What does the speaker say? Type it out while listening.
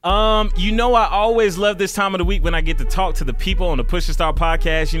I always love this time of the week when I get to talk to the people on the Push to Start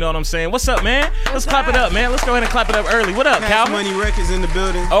podcast. You know what I'm saying? What's up, man? Let's clap it up, man. Let's go ahead and clap it up early. What up, Calvin? Money Records in the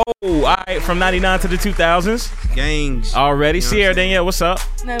building. Oh, all right. From 99 to the 2000s. Gangs. Already. You know Sierra Danielle, what's up?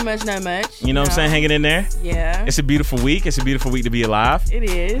 Not much. You know what I'm saying? Hanging in there. Yeah. It's a beautiful week. It's a beautiful week to be alive. It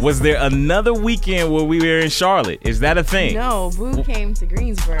is. Was there another weekend where we were in Charlotte? Is that a thing? No, Boo came to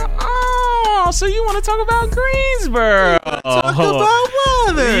Greensboro. Oh, so you want to talk about Greensboro? Talk about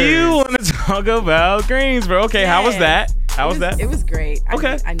weather. You want to talk about Greensboro? Okay, Yeah. How was that? It was great.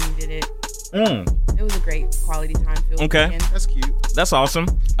 Okay. I needed it. It was a great quality time filled weekend. That's cute. That's awesome.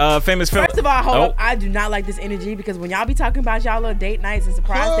 Famous Philip. First of all, hold up. I do not like this energy because when y'all be talking about y'all little date nights and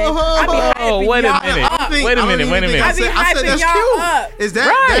surprise dates, I be hyping wait a y'all minute. up. Wait a minute. I be hyping that's y'all cute. up. Is that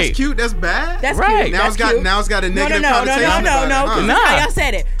Right. that's cute? That's bad. That's Right. cute. Now That's it's got cute. now it's got a negative No. connotation about it. Nah. How y'all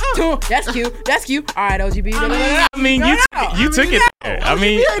said it. That's cute. That's cute. All right, OGB. I mean, you took it there. I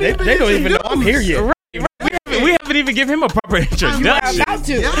mean, They don't even know I'm here yet. Right. We haven't even given him a proper introduction. about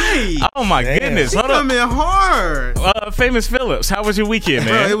to. Yay. Oh my goodness. Hold Come in hard. Famous Phillips, how was your weekend,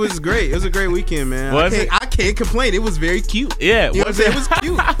 man? Bro, it was great. It was a great weekend, man. Was I can't complain. It was very cute. Yeah, You know what I'm saying? It was cute.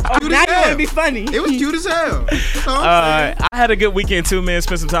 Cute Now as you hell. want to be funny. It was cute as hell. That's all I'm saying. I had a good weekend too, man.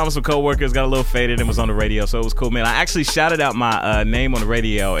 Spent some time with some coworkers, got a little faded and was on the radio, so it was cool, man. I actually shouted out my name on the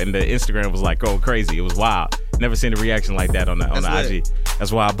radio, and the Instagram was like going crazy. It was wild. Never seen a reaction like that on the IG.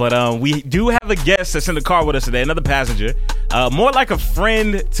 That's wild. But we do have a guest that's in the car with us today, another passenger. More like a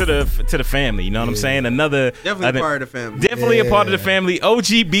friend to the family. You know what I'm saying? Definitely part of the family. Definitely a part of the family.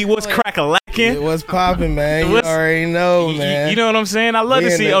 OGB was crack-a-lacking. It was popping, man. You already know, man. You know what I'm saying? I love to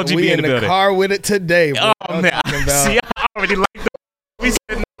see OGB in the building. Car with it today, bro. Oh man, see, I already like the we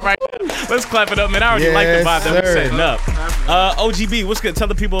setting up right now. Let's clap it up, man. I already like the vibe that we're setting up. OGB, what's good? Tell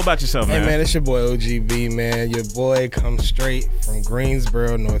the people about yourself, man. Hey, man, it's your boy OGB, man. Your boy comes straight from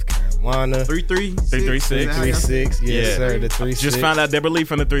Greensboro, North Carolina. 336. Yes, sir. The 36. Just found out Deborah Lee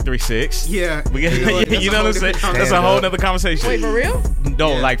from the 336. Yeah. You know what I'm saying? That's a whole nother conversation. Wait, for real?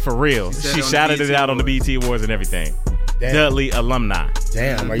 No, Yeah. like for real. She shouted it out on the BET Awards and everything. Damn. Dudley alumni.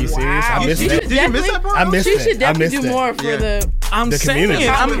 Damn, are you serious? Wow. I missed She that. should Did you miss that part? I missed She that. should definitely do that. more for the I'm The saying.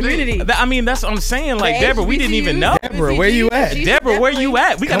 community. I mean, that's what I'm saying. Like, The Deborah, we didn't even know. Deborah, where you at? Deborah, where you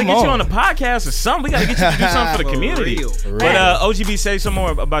at? We got to Come get you on. on the podcast or something. We got to get you to do something for the For community. real. But OGB, say some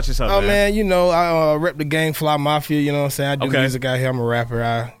more about yourself, Oh, man, you know, I rep the gang Fly Mafia, you know what I'm saying? I do Okay. music out here. I'm a rapper.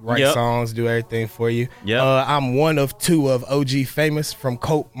 I write Yep. songs, do everything for you. Yep. I'm one of two of OG Famous from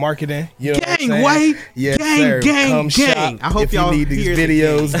Cope Marketing. You know what I'm Gang, saying? way. Yes, Gang, sir. gang, Come gang. shop. I hope if y'all you need these hear the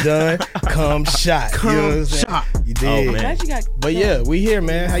videos done, come shot. You know what I'm saying? shop. You did. Oh, man. Glad you got. But yeah, we here,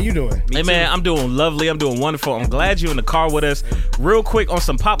 man. How you doing? Hey man, I'm doing lovely. I'm doing wonderful. I'm glad you're in the car with us. Real quick on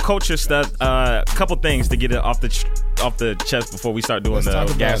some pop culture stuff. A couple things to get it off the chest before we start doing Let's talk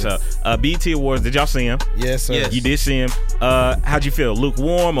the about gas up. BET Awards. Did y'all see him? Yes, sir. Yes. You did see him. How'd you feel?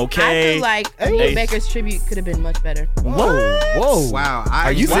 Lukewarm? I Okay. feel like Hey. Anita Baker's tribute could have been much better. Whoa. Wow.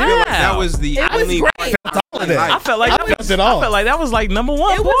 Are you feel serious? like that was the It was only great. part All of that. I felt like I that felt was, it all. I felt like that was like number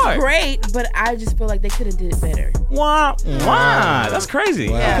one It part. was great, but I just feel like they could have did it better. Wow. That's crazy.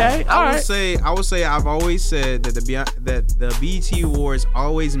 Wow. Okay. All I right. would say I've always said that the BET Awards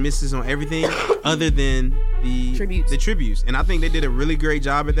always misses on everything other than the tributes. And I think they did a really great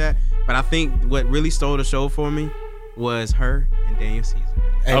job at that. But I think what really stole the show for me was her and Daniel Caesar.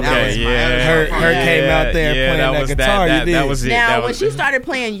 And that was Her came out there playing that guitar. You did. That was it. Now, That when was she started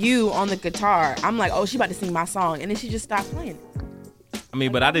playing "You" on the guitar, I'm like, oh, she about to sing my song, and then she just stopped playing it. I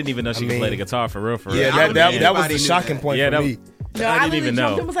mean, but I didn't even know she could play the guitar for real. Yeah, I don't that think was the anybody shocking knew point Yeah, for that- me. No, I didn't literally even jumped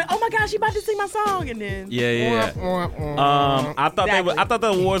know. in and was like, oh my gosh, she about to sing my song, and then Yeah. I thought Exactly. I thought the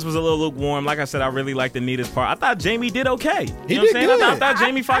awards was a little lukewarm. Like I said, I really liked Anita's part. I thought Jamie did okay. You know what I'm did saying? good. I thought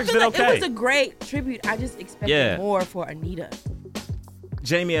Jamie Foxx feel did like okay. It was a great tribute. I just expected Yeah. more for Anita.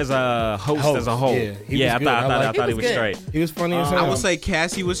 Jamie as a host as a whole. Yeah, he Yeah, was good. I I thought he was was good. straight. He was funny as hell. I would say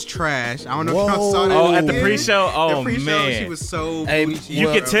Cassie was trash. I don't know if Whoa. y'all saw that. Oh, at the again. pre-show? Oh, the pre-show, man. she was so Hey, bougie. You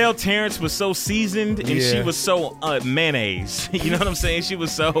Well- could tell Terrence was so seasoned and she Yeah. was so mayonnaise. You know what I'm saying? She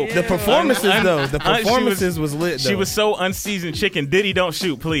was so The performances, though. The she was- performances was lit, though. She was so unseasoned chicken. Diddy, don't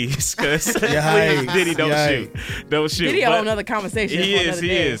shoot, please. Cause Yikes. please, Diddy, don't Yikes. shoot. Don't shoot. Diddy But on another conversation. He for is, another he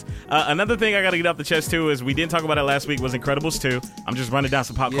day. is. Another thing I got to get off the chest, too, is we didn't talk about it last week, was Incredibles 2. I'm just running down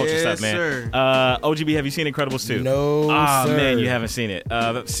some pop culture Yes, stuff, man. sir. OGB, have you seen Incredibles 2? No, Oh, sir. man, you haven't seen it.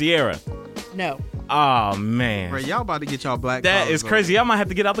 Sierra. No. Oh, man. Bro, y'all about to get y'all black That cars is on. crazy. I might have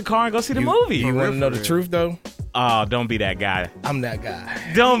to get out the car and go see the movie. You want to know the truth, though? Oh, don't be that guy. I'm that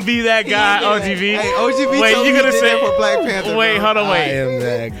guy. Don't be that guy, OGV. Hey, OGV. Wait, told you me gonna he did say that for Black Panther? Wait, bro. hold on, I wait. am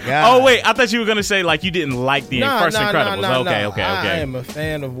that guy. Oh wait, I thought you were gonna say like you didn't like the first Incredibles. Okay. I am a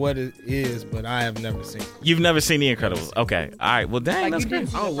fan of what it is, but I have never seen it. You've never seen the Incredibles. Okay. All right. Well, dang, that's good.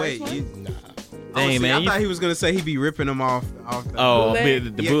 Oh wait, Nah. Dang, man. I thought he was gonna say he'd be ripping them off.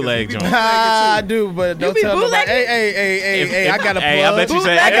 The bootleg joint. I do, but don't tell nobody. Hey, I got a plug. Hey, I bet you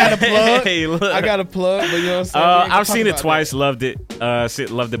say I got a plug. Hey, look. I got a plug, but you know what I'm saying? I've seen it twice. Loved it.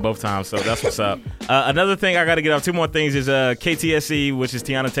 Loved it both times. So that's what's up. Another thing I got to get off. Two more things is KTSE, which is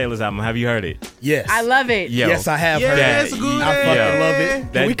Tiana Taylor's album. Have you heard it? Yes. I love it. Yo. Yes, I have heard Yeah, it. it's good. I fucking love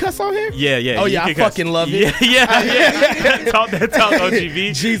it. Can we cuss on here? Yeah. Oh, you yeah, I can cuss. fucking love it. Yeah. Talk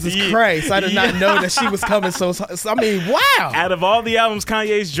OGV. Jesus Yeah. Christ. I did not know that she was coming so I mean, wow. Out of all the albums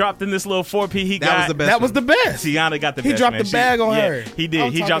Kanye's dropped in this little 4P, he That got was the best. That was the best. Tiana got the best. He dropped man. the bag on her. He did.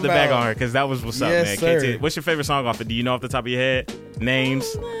 I'm He dropped talking the bag about- on her because that was what's up, Yes, man. sir. KT, what's your favorite song off it? Do you know off the top of your head? Names?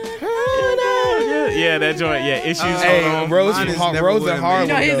 Yeah, that joint. Yeah, Issues. Hey, Hold On. Rose Mine and is Har- never Rose would've and made Harlem.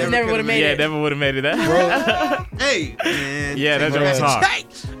 it. No, his though. never would've made Yeah, it. never would have made it. Hey, man. Yeah, that Take joint was it hard.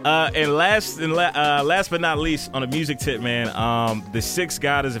 back. And last but not least, on a music tip, man, the Sixth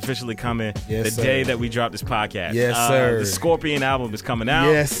God is officially coming Yes, the sir. day that we drop this podcast. Yes, sir. The Scorpion album is coming out.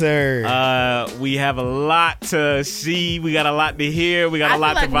 Yes, sir. We have a lot to see. We got a lot to hear. We got I a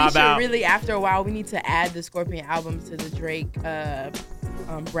lot feel to like we vibe should out. really, after a while, we need to add the Scorpion albums to the Drake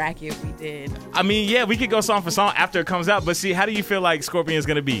bracket we did. I mean, yeah, we could go song for song after it comes out. But see, how do you feel like Scorpion is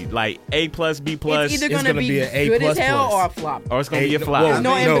gonna be? Like A+, B+, It's either It's gonna gonna be be an A++. good as hell or a flop. or it's gonna be a Hey, flop? whoa. There's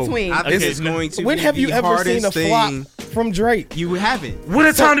no No. in between. I think Okay, it's going to When be have you the ever seen hardest a flop thing. from Drake? You haven't. What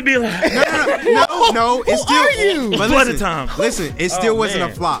a time to be alive. No. It's still. are you? But What listen, a time. Listen, it still Oh, wasn't man.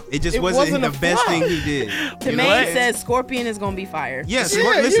 a flop. It just It wasn't wasn't the a best flop. thing he did. The You know man what? says Scorpion is gonna be fire. Yes, Yeah,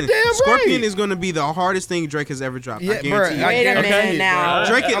 you're listen. damn Scorpion right. is going to be the hardest thing Drake has ever dropped. Yeah, I bro. guarantee you. Wait a guarantee minute it, now.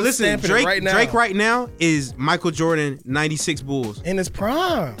 bro. Drake, I'm listen, stamping it Drake, right now. Drake right now is Michael Jordan, 96 Bulls In his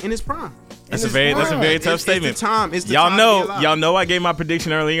prime. in his prime. That's a It's very fine. tough statement. It's the time. It's the Y'all time to be know, alive. y'all know. I gave my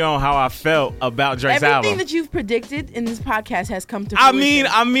prediction early on how I felt about Drake's Everything album. that you've predicted in this podcast has come to I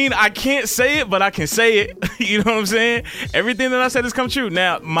fruition. mean, I can't say it, but I can say it. You know what I'm saying? Everything that I said has come true.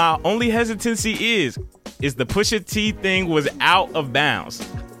 Now, my only hesitancy is the Pusha T thing was out of bounds.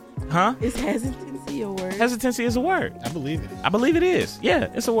 Huh? Is hesitancy a word? Hesitancy is a word. I believe it. I believe it is. Yeah,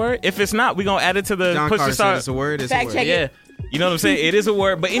 it's a word. If it's not, we're going to add it to the John Push Carter to said Start. it's a word. It's Fact a word. check it. Yeah. You know what I'm saying? It is a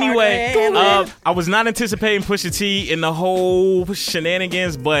word. But anyway, Carter. I was not anticipating Pusha T in the whole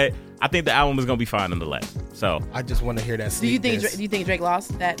shenanigans, but I think the album is going to be fine nonetheless. So, I just want to hear that. Do you sneak think diss. do you think Drake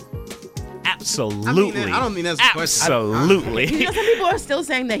lost that? absolutely. I don't think that's a question. Absolutely. You know, some people are still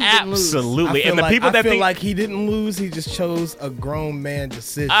saying that he didn't lose. Absolutely. I feel And the like, people I that feel think like he didn't lose, he just chose a grown man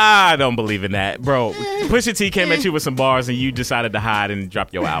decision. I don't believe in that, bro. Pusha T came at you with some bars and you decided to hide and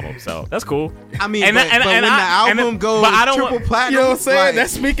drop your album. So that's cool. I mean, And- but and- when and the I- and- album goes but I don't triple want- platinum, You know what I'm saying? like,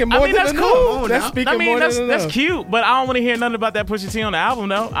 That's speaking more I mean, than that's enough. cool. That's speaking I mean, more that's than enough. cute, but I don't want to hear nothing about that Pusha T on the album,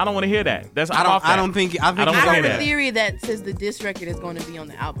 though. I don't want to hear that. I'm off that. I don't think. I think. don't I wanna heard hear a that. theory that says the diss record is going to be on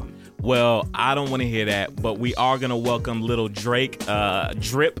the album. Well, I don't want to hear that, but we are going to welcome little Drake.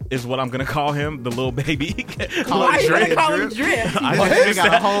 Drip is what I'm going to call him, the little baby. Why are you going to Drake. call him Drip? They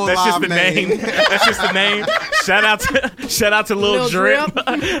got a whole That's just live the name. name. That's just the name. Shout out to Lil Lil Drip.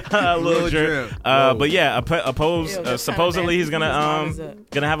 Drip. Lil Lil Drip. Drip. But yeah, Ew, that's supposedly he's kinda gonna nasty. His mom is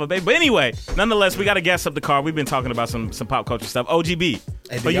gonna have a baby. But anyway, nonetheless, we got to gas up the car. We've been talking about some pop culture stuff. OGB.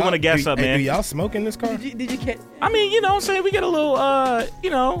 Hey, do But you y'all- want to gas do- up, hey, man? Do y'all smoke in this car? Did you catch? I mean, you know what I'm saying? We get a little,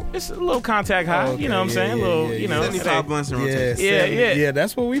 it's a little contact high. Oh, okay. You know what I'm saying? Yeah, a little, yeah, you know. 75 blunts in Yeah, rotation. Yeah.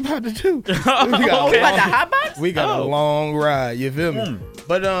 that's what we about to do. Okay. We about the hot box? We got Oh. a long ride. You feel me?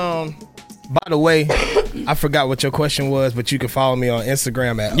 But by the way, I forgot what your question was, but you can follow me on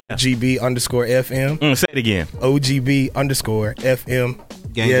Instagram at OGB_FM. Say it again. OGB_FM.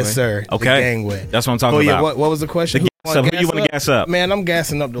 Gangway. Yes, sir. The Okay. Gangway. That's what I'm talking yeah, about. what was the question? Who you want to gas up? Man, I'm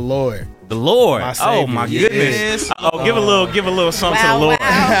gassing up the Lord. The Lord. My Oh Savior. my Yes. goodness. Oh, give a little something Wow, to the Lord.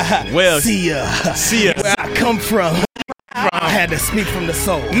 wow. Well, See ya. see ya. Where I come from. I had to speak from the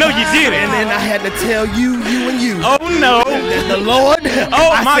soul. No, you didn't. And then I had to tell you and you. Oh no. That the Lord,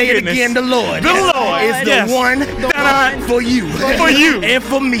 I my say goodness. it again, the Lord. The Lord, is the yes. one Da-da. for you. For you. And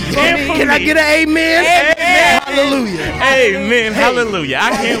for me. And for Can I me. get an amen? Amen. Hallelujah. Amen. Hallelujah.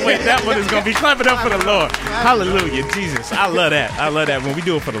 I can't wait. That one is going to be clapping up for the Lord. Hallelujah. Jesus. I love that. I love that when we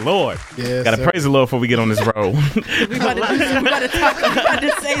do it for the Lord. Yes, Got to praise the Lord before we get on this road. We about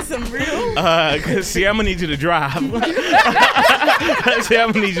to say some real. See, I'm going to need you to drive. See,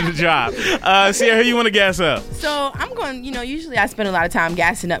 I'm going to need you to drive. Sierra, who you want to gas up? So I'm going, usually I spend a lot of time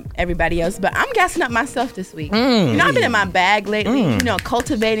gassing up everybody else, but I'm gassing up myself this week. I've been in my bag lately,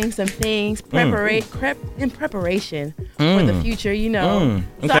 cultivating some things, in preparation for the future, So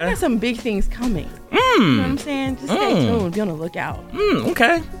I got some big things coming. You know what I'm saying? Just stay tuned. Be on the lookout.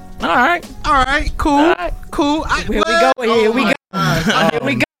 Okay. All right. Cool. Cool. Here we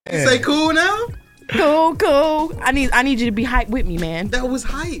go. Say cool now? Cool. I need you to be hyped with me, man. That was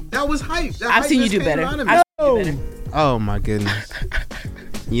hype. I've seen you do better. Oh my goodness.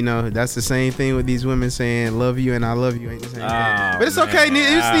 That's the same thing with these women saying "love you" and "I love you" ain't the same thing. But it's okay. It's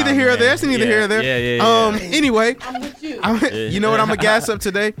neither here or there. It's neither here or there. Yeah. Anyway, I'm with you. You know what I'm gonna gas up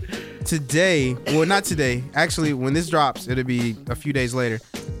today? Well, not today. Actually, when this drops, it'll be a few days later.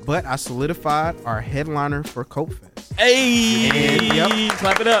 But I solidified our headliner for Coke Fest. Hey,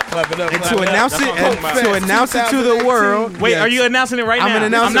 clap it up. And to announce it to the world. Wait, are you announcing it right now? I'm gonna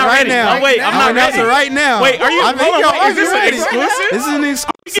announce it right now. Oh, wait, I'm not announce it right now. Wait, are you? Is this an ready? exclusive? This is an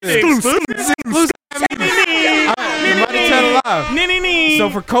exclusive. So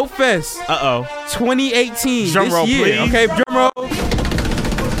for Coke Fest, 2018, drum roll, year, please. okay, drum roll.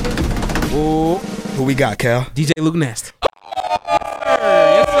 Oh, Who we got, Cal? DJ Luke Nest.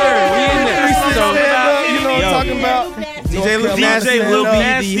 Yes, sir. We in there. You know what I'm talking about? DJ Luke Nasty will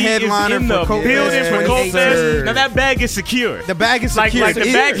be the headliner for Coke Fest. Now that bag is secure. The bag is secure. Like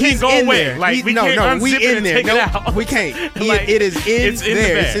the bag can't go away. Like we can't unzip it and take it out. We can't. It is in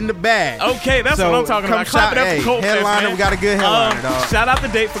there. It's in the bag. Okay, that's what I'm talking about. Clap it up for Coke Fest, headliner. We got a good headliner, dog. Shout out the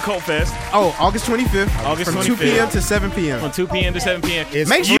date for Coke Fest. Oh, August 25th. From 2 p.m. to 7 p.m. From 2 p.m. to 7 p.m.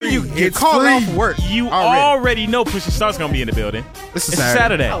 Make sure you call off work. You already know Push Your Star's gonna be in the building. It's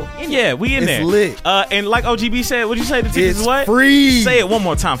Saturday. Yeah, we in there. It's lit. And like OGB said, what'd you say? The tickets is what? Free. Say it one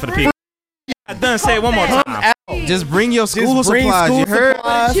more time for the people. Say it one more time. Just bring your school supplies. You heard?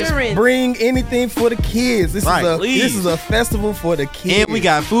 Just bring anything for the kids. This is a festival for the kids. And we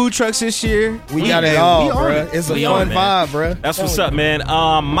got food trucks this year. We got it all, bro. It's a fun vibe, bro. That's what's up, man.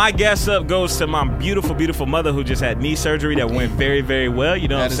 My guess up goes to my beautiful, beautiful mother who just had knee surgery that went very, very well. You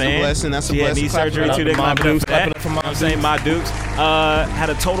know what I'm saying? That's a blessing. She had knee surgery too. They clap it up for that. I'm saying my Dukes had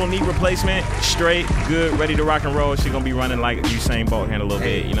a total knee replacement, straight, good, ready to rock and roll. She's gonna be running like Usain Bolt here in a little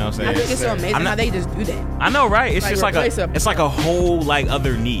bit. You know what I'm saying? I think it's so amazing how they just do that. I know, right? It's Like just like a whole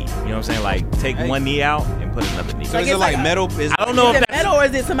other knee. You know what I'm saying? Like take one knee out and put another knee. So is it like metal? I don't know is if it metal or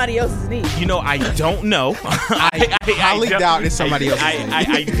is it somebody else's knee? I don't know. I highly doubt it's somebody else's knee. I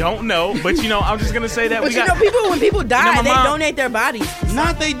don't know, but I'm just gonna say that But when people die, they donate their bodies.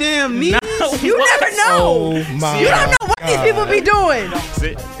 Not they damn knees. You never know. Oh my You don't know what these people be doing.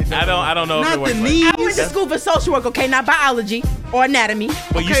 I don't know. Not if it the works. knees. I went to school for social work, okay, not biology or anatomy.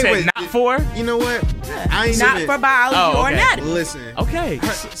 But you said not for? You know what? I ain't Not even. for biology or anatomy. Listen. Okay.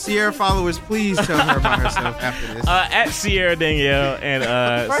 Sierra followers, please tell her about herself after this. At Sierra Danielle and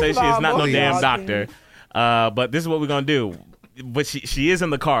say she is not no damn doctor. But this is what we're gonna do. But she is in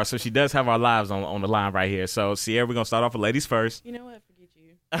the car, so she does have our lives on the line right here. So Sierra, we're gonna start off with ladies first. You know what? Forget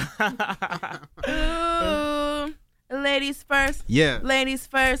you. Ooh, ladies first. Yeah. Ladies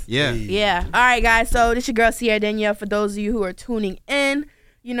first. Yeah. Yeah. All right, guys. So this your girl Sierra Danielle. For those of you who are tuning in,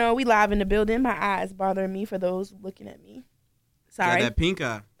 we live in the building. My eyes bothering me for those looking at me. Sorry. Got that pink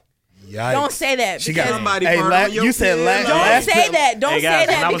eye. Yikes. Don't say that. She got somebody. you said last. Don't say that. Don't Hey, say guys,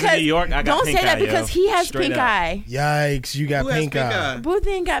 that when I was in because New York, I got don't pink say that eye, because yo. he has Straight pink up. eye. Yikes, you got Who has pink eye. Booth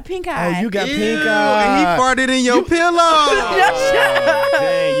ain't got pink eye. Oh, you got Ew, pink and eye. he farted in your pillow.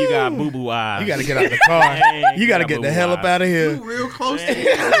 Dang, you got boo boo eyes. You got to get out the car. Dang, You got to get the hell up out of here. You real close to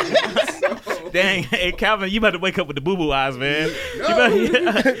him. Dang, hey Calvin, you about to wake up with the boo boo eyes, man. No.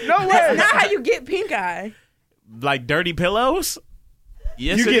 That's not how you get pink eye. Like dirty pillows.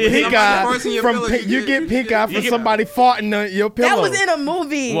 Yes, You it get is. pink eye Farts in your from pillow, you get pink eye you from get- somebody farting on your pillow. That was in a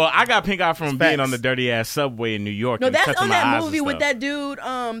movie. Well, I got pink eye from being Facts. on the dirty ass subway in New York. No, and that's touching on my that eyes movie and with stuff. that dude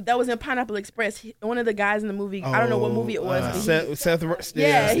that was in Pineapple Express. One of the guys in the movie. I don't know what movie it was. but Seth.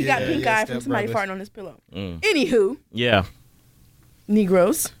 he got pink eye from somebody farting on his pillow. Mm. Anywho, Yeah.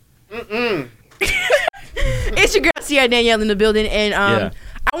 Negroes. It's your girl Sierra Danielle in the building, and I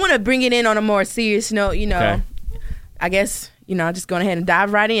want to bring it in on a more serious note. Okay. I guess just going ahead and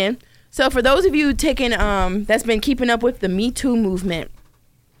dive right in. So for those of you taking that's been keeping up with the Me Too movement,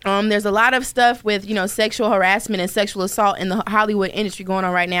 there's a lot of stuff with sexual harassment and sexual assault in the Hollywood industry going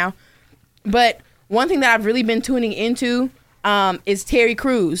on right now. But one thing that I've really been tuning into is Terry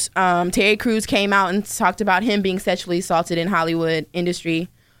Crews. Terry Crews came out and talked about him being sexually assaulted in Hollywood industry.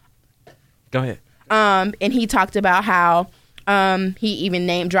 Go ahead. And he talked about how he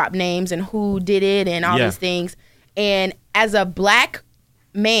even dropped names and who did it and all these things. And as a black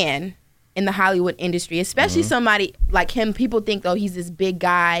man in the Hollywood industry, especially somebody like him, people think, oh, he's this big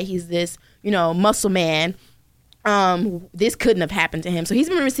guy, he's this, muscle man. This couldn't have happened to him. So he's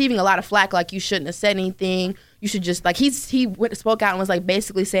been receiving a lot of flack, like you shouldn't have said anything. You should just he spoke out and was like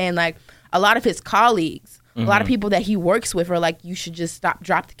basically saying like a lot of his colleagues, a lot of people that he works with are like, you should just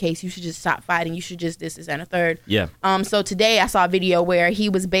drop the case. You should just stop fighting. You should just this, and a third. Yeah. So today I saw a video where he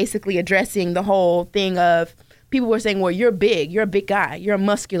was basically addressing the whole thing of people were saying, well, you're big. You're a big guy. You're a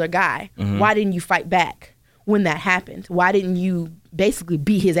muscular guy. Why didn't you fight back when that happened? Why didn't you basically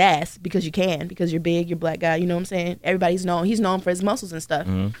beat his ass? Because you can. Because you're big. You're a black guy. You know what I'm saying? He's known for his muscles and stuff.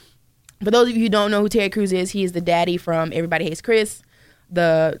 For those of you who don't know who Terry Crews is, he is the daddy from Everybody Hates Chris,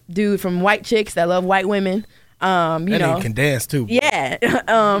 the dude from White Chicks That Love White Women. He can dance too. Yeah.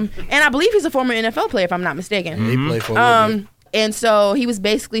 And I believe he's a former NFL player, if I'm not mistaken. He played for a little bit. And so he was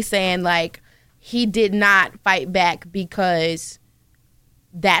basically saying like he did not fight back because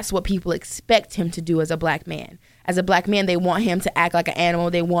that's what people expect him to do as a black man. As a black man, they want him to act like an animal.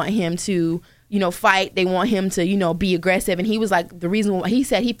 They want him to, fight. They want him to, be aggressive. And he was like, he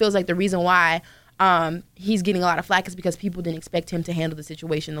said he feels like the reason why he's getting a lot of flack is because people didn't expect him to handle the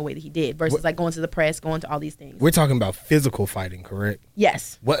situation the way that he did versus like going to the press, going to all these things. We're talking about physical fighting, correct?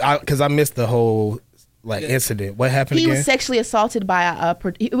 Yes. Because I missed the whole incident. What happened again? He was sexually assaulted by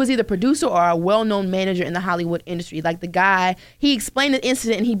it was either a producer or a well-known manager in the Hollywood industry. Like the guy, he explained the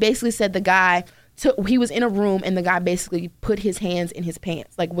incident and he basically said the guy, he was in a room and the guy basically put his hands in his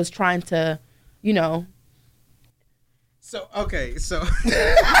pants, like was trying to, So hold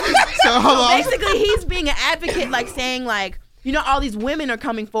on. Basically, he's being an advocate, like saying, like, all these women are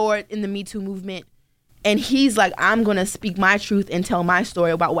coming forward in the Me Too movement, and he's like, I'm gonna speak my truth and tell my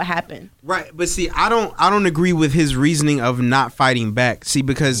story about what happened. Right, but see, I don't agree with his reasoning of not fighting back. See,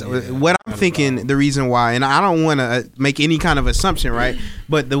 because what I'm thinking, the reason why, and I don't want to make any kind of assumption, right?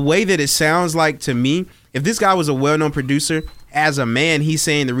 But the way that it sounds like to me, if this guy was a well-known producer, as a man, he's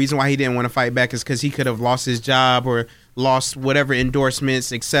saying the reason why he didn't want to fight back is because he could have lost his job or lost whatever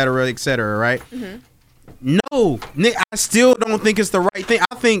endorsements, et cetera, right? No, Nick, I still don't think it's the right thing.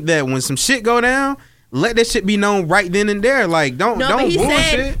 I think that when some shit go down, let that shit be known right then and there. Like, don't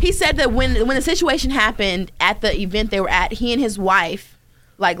bullshit. He said that when the situation happened at the event they were at, he and his wife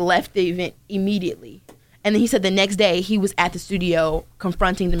like left the event immediately. And then he said the next day he was at the studio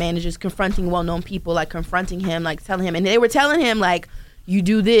confronting the managers, confronting well-known people, like confronting him, like telling him. And they were telling him, like, you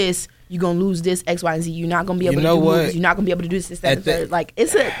do this, you're going to lose this, X, Y, and Z. You're not going to be able to do movies. You're not going to be able to do this, that, and third. Like,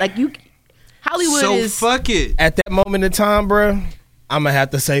 it's Hollywood is. So fuck it. At that moment in time, bro, I'm going to have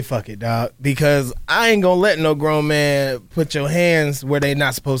to say fuck it, dog. Because I ain't going to let no grown man put your hands where they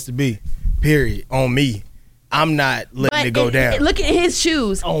not supposed to be. Period. On me. I'm not letting it go down. Look at his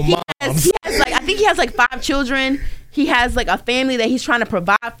shoes. Oh, he has like, I think he has like 5 children. He has like a family that he's trying to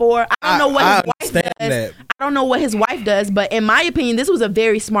provide for. I don't know what his wife does. I don't know what his wife does, but in my opinion, this was a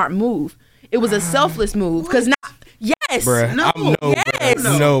very smart move. It was a selfless move because yes, bruh,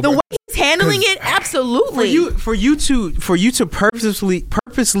 the way he's handling it, absolutely. For you to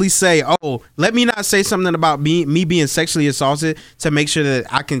purposely say, oh, let me not say something about me being sexually assaulted to make sure that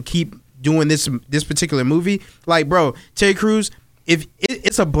I can keep doing this particular movie. Like, bro, Terry Crews, if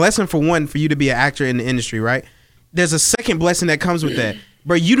it's a blessing for you to be an actor in the industry, right? There's a second blessing that comes with that.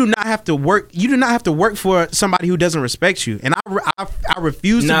 Bro, you do not have to work for somebody who doesn't respect you. And I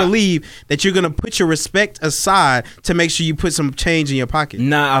refuse to believe that you're going to put your respect aside to make sure you put some change in your pocket.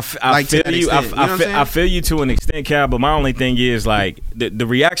 Nah, I feel you. I feel you to an extent, Cal, but my only thing is like the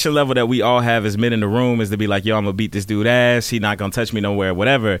reaction level that we all have as men in the room is to be like, yo, I'm going to beat this dude ass. He not going to touch me nowhere,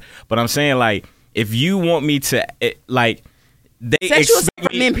 whatever. But I'm saying, like, if you want me to, like, they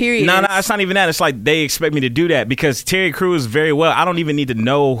expect me, men, period. No, it's not even that. It's like they expect me to do that because Terry Crews very well. I don't even need to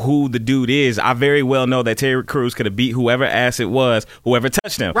know who the dude is. I very well know that Terry Crews could have beat whoever ass it was, whoever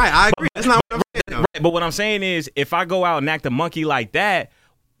touched him. Right, I agree. That's not what I'm saying. Right, but what I'm saying is, if I go out and act a monkey like that,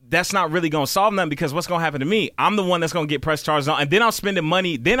 that's not really going to solve nothing because what's going to happen to me? I'm the one that's going to get press charges on, and then I'm spending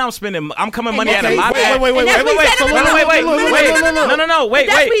money. I'm coming money out of my bag. Wait. No.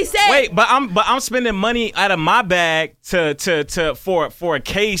 Wait. But I'm spending money out of my bag for a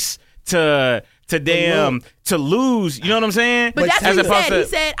case to lose. You know what I'm saying? But that's what he said. He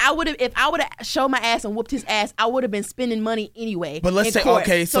said if I would have showed my ass and whooped his ass, I would have been spending money anyway. But let's say court.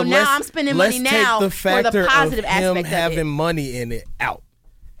 Okay, so now I'm spending money now for the positive aspect of him having money in it out.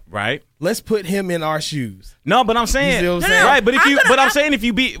 Right. Let's put him in our shoes. No, but I'm saying, right. But I'm saying if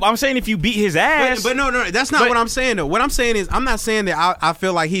you beat his ass. But no, that's not what I'm saying though. What I'm saying is, I'm not saying that I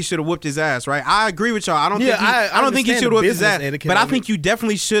feel like he should have whooped his ass. Right. I agree with y'all. I don't think he should have whooped his ass. But I think you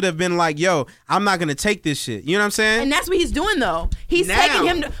definitely should have been like, yo, I'm not gonna take this shit. You know what I'm saying? And that's what he's doing though. He's taking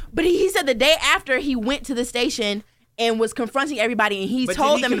him. But he said the day after he went to the station and was confronting everybody, and he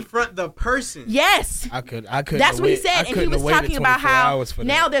told them confront the person. Yes, I could. That's what he said, and he was talking about how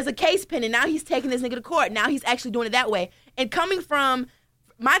now there's a case pending. Now he's taking this nigga to court. Now he's actually doing it that way. And coming from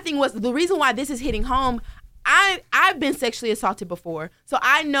my thing was the reason why this is hitting home. I've been sexually assaulted before, so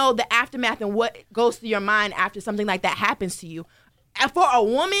I know the aftermath and what goes through your mind after something like that happens to you. And for a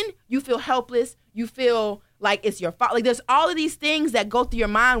woman, you feel helpless. You feel like it's your fault. Like there's all of these things that go through your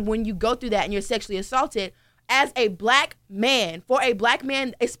mind when you go through that and you're sexually assaulted. As a black man, for a black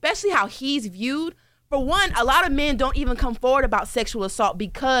man, especially how he's viewed, for one, a lot of men don't even come forward about sexual assault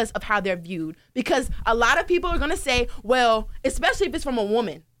because of how they're viewed. Because a lot of people are going to say, well, especially if it's from a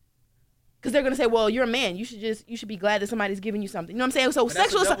woman, because they're going to say, well, you're a man. You should be glad that somebody's giving you something. You know what I'm saying? So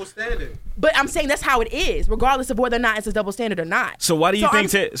sexual assault. That's a double standard. But I'm saying that's how it is, regardless of whether or not it's a double standard or not. So why do you think?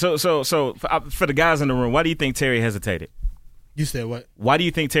 For the guys in the room, why do you think Terry hesitated? You said what? Why do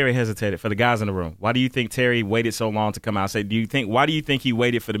you think Terry hesitated? For the guys in the room, why do you think Terry waited so long to come out and say? Why do you think he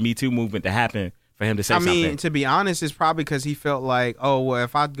waited for the Me Too movement to happen for him to say something? I mean, to be honest, it's probably because he felt like, oh, well,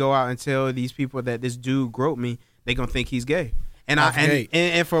 if I go out and tell these people that this dude groped me, they gonna think he's gay.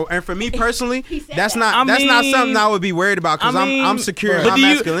 And for me personally, that's not something I would be worried about because I'm secure in my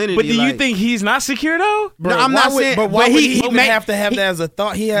masculinity. But do you think he's not secure though? Bro, no, I'm not saying. But why he may have to have that as a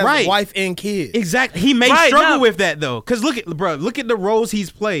thought. He has a wife and kids. Exactly. He may struggle with that though, because look at the roles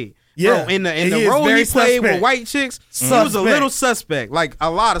he's played. Yeah, bro, in the role he played with white chicks, he was a little suspect, like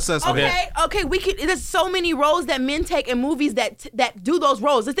a lot of suspect. Okay, there's so many roles that men take in movies that do those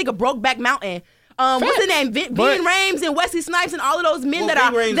roles. Let's think of Brokeback Mountain. What's his name? Ving Rhames and Wesley Snipes and all of those men that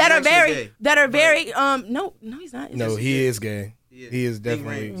are very no he's not. No, he is gay. He is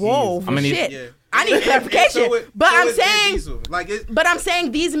definitely. Whoa, shit. Yeah. I need clarification. But I'm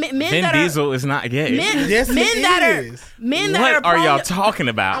saying these men Vin that Diesel is not gay. Men what are y'all talking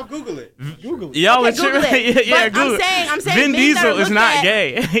about? I'll Google it. Y'all are Google it. Yeah, Google it. I'm saying Vin Diesel is not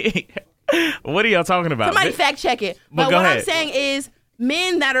gay. What are y'all talking about? Somebody fact check it. But what I'm saying is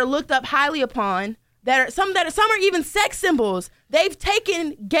men that are looked up highly upon, some are even sex symbols. They've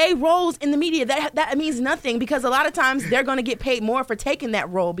taken gay roles in the media. That means nothing because a lot of times they're going to get paid more for taking that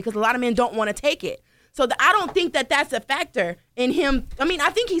role because a lot of men don't want to take it. So I don't think that that's a factor in him. I mean, I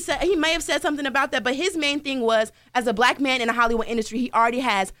think he may have said something about that, but his main thing was as a black man in the Hollywood industry, he already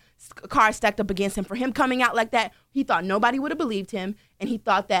has cards stacked up against him. For him coming out like that, he thought nobody would have believed him, and he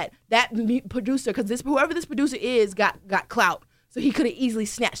thought that producer, because whoever this producer is, got clout. So he could have easily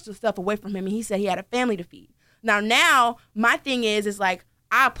snatched the stuff away from him, and he said he had a family to feed. Now my thing is like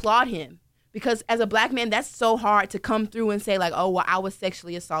I applaud him because as a black man, that's so hard to come through and say like, oh, well, I was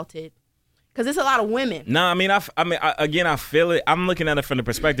sexually assaulted. Because it's a lot of women. No, I mean, I feel it. I'm looking at it from the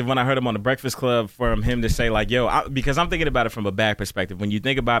perspective when I heard him on the Breakfast Club from him to say like, yo, because I'm thinking about it from a bad perspective. When you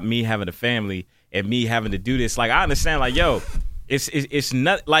think about me having a family and me having to do this, like I understand like, yo, it's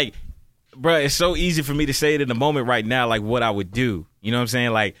not like, bro, it's so easy for me to say it in the moment right now, like what I would do. You know what I'm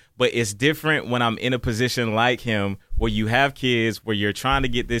saying? Like, but it's different when I'm in a position like him where you have kids, where you're trying to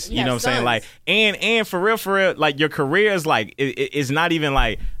get this, you know what I'm saying? Like, and for real, like your career is like, it's not even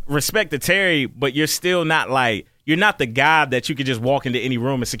like respect to Terry, but you're still not like, you're not the guy that you could just walk into any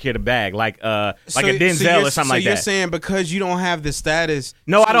room and secure the bag, like a Denzel or something like that. So you're saying because you don't have the status?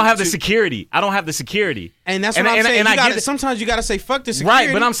 No, I don't have the security. I don't have the security. And that's what I'm saying. Sometimes you got to say fuck the security.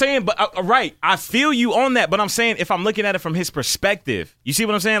 Right, but I'm saying, right, I feel you on that, but I'm saying if I'm looking at it from his perspective, you see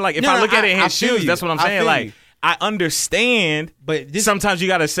what I'm saying? Like if I look at it in his shoes, that's what I'm saying. Like I understand, but sometimes you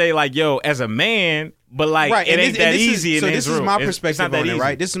got to say like, yo, as a man. But like it ain't that easy in his room. So this is my perspective on it,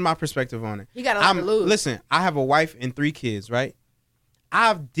 right? This is my perspective on it. You got a lot to lose. Listen, I have a wife and 3 kids, right?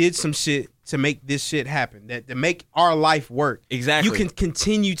 I did some shit to make this shit happen, to make our life work. Exactly. You can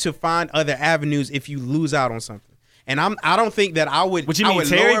continue to find other avenues if you lose out on something. And I don't think that I would. What you mean,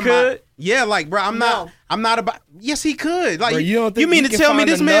 Terry could? Yeah, like, bro, I'm not about. Yes, he could. Like, bro, you mean to tell me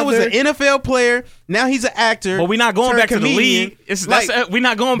this man was an NFL player? Now he's an actor. But we're not going back to the league. We're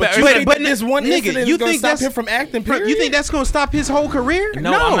not going back. But this one nigga, you think that's him from acting? Period? You think that's going to stop his whole career?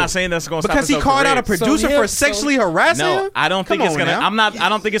 No, I'm not saying that's going to stop his whole career. Because he called out a producer for sexually harassing him? No, I don't think it's gonna. I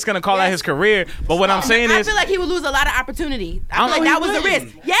don't think it's gonna call out his career. But what I'm saying is, I feel like he would lose a lot of opportunity. I feel like that was the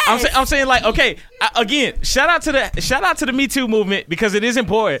risk. Yes. I'm saying like, okay, again, shout out to the Me Too movement because it is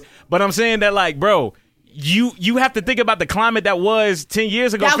important. But I'm saying that like, bro, you have to think about the climate that was 10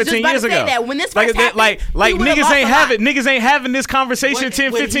 years ago, 15 years ago. That. When this first happened, like niggas ain't having this conversation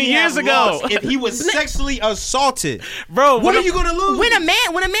 10, 15 years ago. If he was sexually assaulted, bro, what are you gonna lose? When a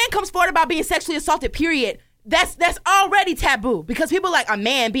man comes forward about being sexually assaulted, period, that's already taboo because people like a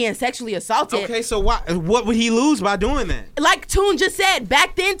man being sexually assaulted. Okay, so what would he lose by doing that? Like Toon just said,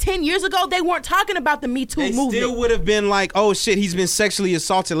 back then, 10 years ago, they weren't talking about the Me Too movement. They still would have been like, oh shit, he's been sexually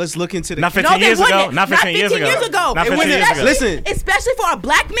assaulted. Let's look into the. Not 15 years ago. Not 15 years ago. Not 15 years ago. Listen, especially for a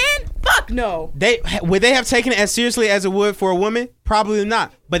black man, fuck no. Would they have taken it as seriously as it would for a woman? Probably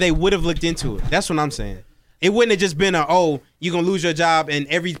not. But they would have looked into it. That's what I'm saying. It wouldn't have just been you're gonna lose your job and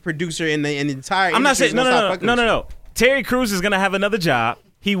every producer in the entire. I'm not saying no. Terry Crews is going to have another job.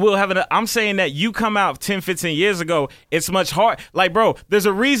 He will have I'm saying that you come out 10, 15 years ago, it's much hard. Like, bro, there's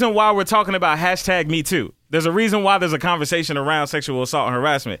a reason why we're talking about #MeToo. There's a reason why there's a conversation around sexual assault and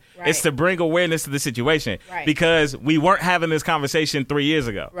harassment. Right. It's to bring awareness to the situation because we weren't having this conversation 3 years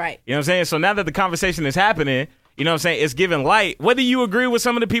ago. Right. You know what I'm saying? So now that the conversation is happening, you know what I'm saying? It's giving light. Whether you agree with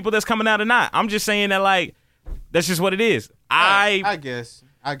some of the people that's coming out or not, I'm just saying that, like, that's just what it is. I guess.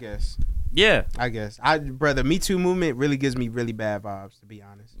 Yeah. I guess. Brother, Me Too movement really gives me really bad vibes, to be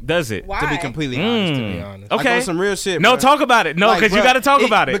honest. Does it? Why? To be completely honest, to be honest. Okay. Like, on some real shit, No, bro. talk about it. No, because you got to talk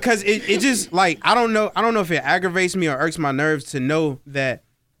about it. Because it just, like, I don't know if it aggravates me or irks my nerves to know that,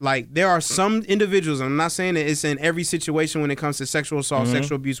 like, there are some individuals, and I'm not saying that it's in every situation when it comes to sexual assault,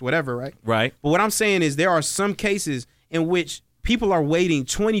 sexual abuse, whatever, right? Right. But what I'm saying is there are some cases in which people are waiting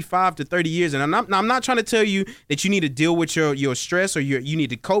 25 to 30 years. And I'm not trying to tell you that you need to deal with your stress or you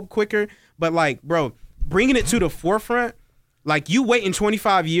need to cope quicker. But, like, bro, bringing it to the forefront, like, you waiting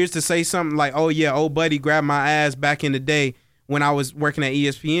 25 years to say something like, oh, yeah, old buddy grabbed my ass back in the day when I was working at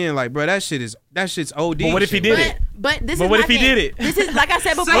ESPN. Like, bro, that shit's OD. But what if he did it? But what if he did it? This is, like I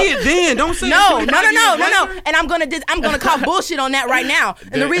said before. Say it then. Don't say no. it. No. And I'm gonna call bullshit on that right now.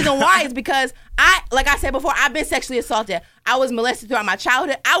 And the reason why is because like I said before, I've been sexually assaulted. I was molested throughout my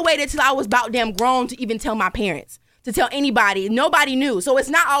childhood. I waited till I was about damn grown to even tell my parents. To tell anybody. Nobody knew. So it's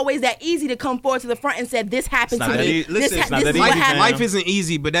not always that easy to come forward to the front and say, this happened to me. Listen, life isn't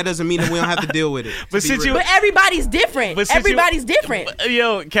easy, but that doesn't mean that we don't have to deal with it. But everybody's different. Everybody's different.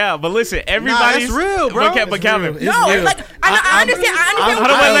 Yo, Cal, but listen, everybody's... Nah, that's real, bro. But Calvin... I understand.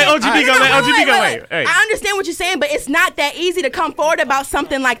 Let OGB go. Let OGB go. Wait. I understand what you're saying, but it's not that easy to come forward about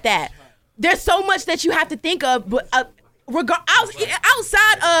something like that. There's so much that you have to think of, but...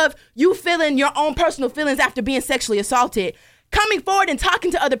 outside of you feeling your own personal feelings after being sexually assaulted, coming forward and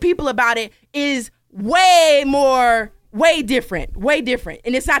talking to other people about it is way different,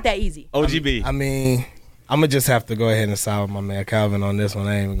 and it's not that easy. OGB. I mean, I'm gonna just have to go ahead and side with my man Calvin on this one.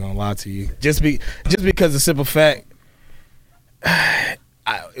 I ain't even gonna lie to you. Just because the simple fact,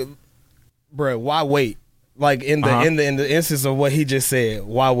 bro, why wait? Like in the instance of what he just said,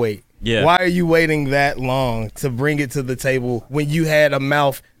 why wait? Yeah. Why are you waiting that long to bring it to the table when you had a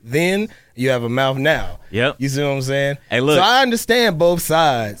mouth then, you have a mouth now? Yep. You see what I'm saying? Hey, look. So I understand both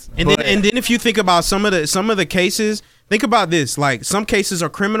sides. And then if you think about some of the cases, think about this. Like, some cases are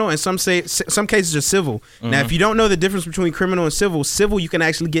criminal and some cases are civil. Mm-hmm. Now, if you don't know the difference between criminal and civil you can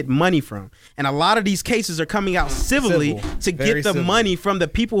actually get money from. And a lot of these cases are coming out civilly to get the money from the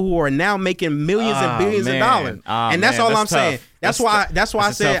people who are now making millions and billions of dollars. And that's all I'm saying. That's why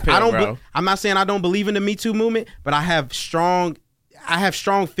I said I'm not saying I don't believe in the Me Too movement, but I have strong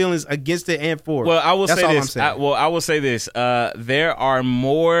feelings against it and for it. Well, I will That's say all this. I'm saying. I will say this. There are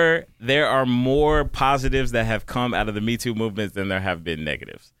more positives that have come out of the Me Too movement than there have been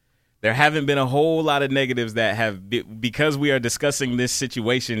negatives. There haven't been a whole lot of negatives that have because we are discussing this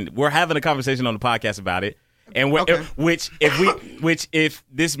situation. We're having a conversation on the podcast about it, and if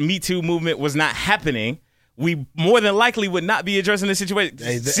this Me Too movement was not happening, we more than likely would not be addressing this situation.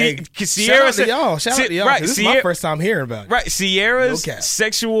 Shout out to y'all. Right, this is my first time hearing about it. Right. Sierra's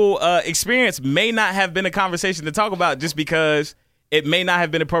sexual experience may not have been a conversation to talk about just because it may not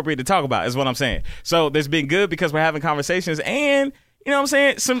have been appropriate to talk about, is what I'm saying. So there's been good because we're having conversations, and you know what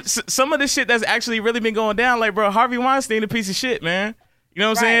I'm saying? Some of the shit that's actually really been going down, like, bro, Harvey Weinstein a piece of shit, man. You know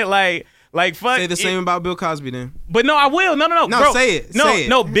what I'm saying? Like, fuck. Say the same about Bill Cosby then. But no, I will. No, bro. Say it.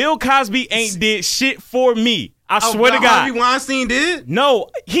 No, Bill Cosby ain't did shit for me. I swear to God. Harvey Weinstein did? No,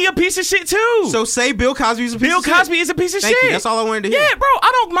 he a piece of shit too. So say Bill Cosby's a piece of shit. Bill Cosby is a piece of shit. You. That's all I wanted to hear. Yeah, bro,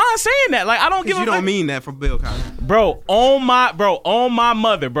 I don't mind saying that. Like, I don't give a fuck. You don't mean that for Bill Cosby. Bro, on my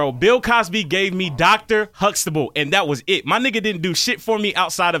mother, bro. Bill Cosby gave me Dr. Huxtable, and that was it. My nigga didn't do shit for me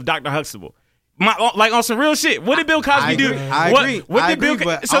outside of Dr. Huxtable. Like on some real shit. What did Bill Cosby do? I agree. What did Bill?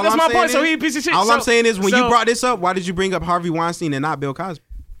 So that's my point. So he a piece of shit. All I'm saying is, when you brought this up, why did you bring up Harvey Weinstein and not Bill Cosby?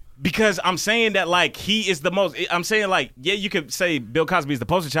 Because I'm saying that, like, he is the most. I'm saying, like, yeah, you could say Bill Cosby is the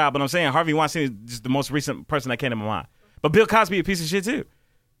poster child, but I'm saying Harvey Weinstein is just the most recent person that came to my mind. But Bill Cosby a piece of shit too.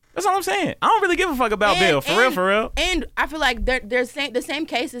 That's all I'm saying. I don't really give a fuck about Bill. For real. And I feel like they're the same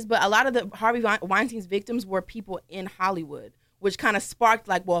cases, but a lot of the Harvey Weinstein's victims were people in Hollywood, which kind of sparked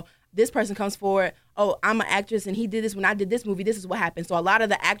like, well, this person comes forward, oh, I'm an actress and he did this when I did this movie, this is what happened. So a lot of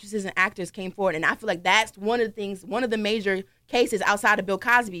the actresses and actors came forward, and I feel like that's one of the major cases outside of Bill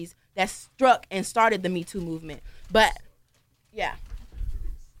Cosby's that struck and started the Me Too movement. But, yeah.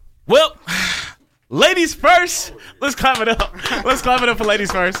 Well, ladies first. Let's clap it up. Let's clap it up for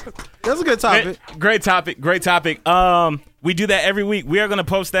ladies first. That's a good topic. Great topic. We do that every week. We are going to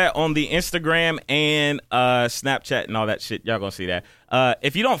post that on the Instagram and Snapchat and all that shit. Y'all going to see that.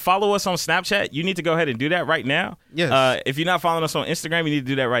 If you don't follow us on Snapchat, you need to go ahead and do that right now. Yes. If you're not following us on Instagram, you need to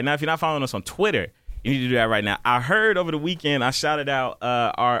do that right now. If you're not following us on Twitter, you need to do that right now. I heard over the weekend, I shouted out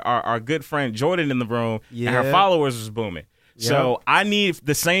our good friend Jordan in the room, and her followers was booming. Yep. So I need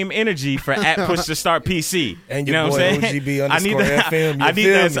the same energy for @PushToStartPC. And your you know boy what I'm saying? OGB_FM.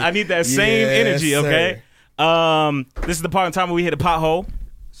 I need that same energy, okay? This is the part in time where we hit a pothole.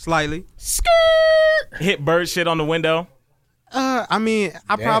 Slightly. Hit bird shit on the window. I mean,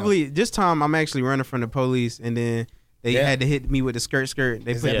 probably this time I'm actually running from the police, and then they had to hit me with the skirt.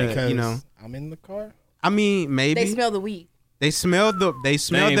 They is put that because you know, I'm in the car? I mean, maybe They smell the weed. They smelled the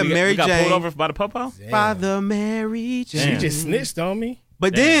Mary we got Jane. pulled over by the popo. By the Mary Jane. She just snitched on me.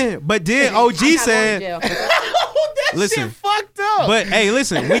 But then OG said, listen, shit fucked up. But hey,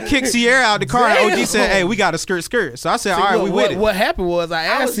 listen, we kicked Sierra out the car, and OG said, hey, we got a skirt. So I said, all right, we with it. What happened was I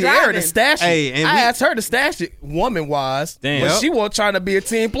asked Sierra to stash it. Hey, I asked her to stash it woman-wise, Damn. but she wasn't trying to be a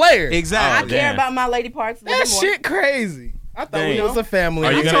team player. Exactly. I care about my lady parts. That shit crazy. I thought we was a family.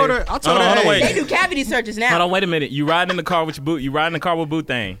 Are you I told her, hey, wait. They do cavity searches now. Hold on, wait a minute. You riding in the car with your boot. You riding in the car with boot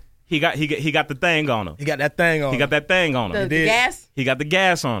thing. He got the thing on him. He got that thing on. He got that thing on him. The gas? He got the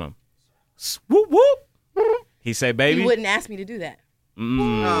gas on him. Whoop whoop. He said, "Baby." He wouldn't ask me to do that.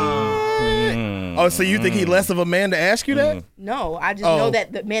 Oh, so you think he less of a man to ask you that? No, I just know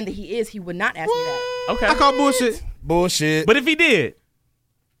that the man that he is, he would not ask me that. Okay. I call bullshit. Bullshit. But if he did,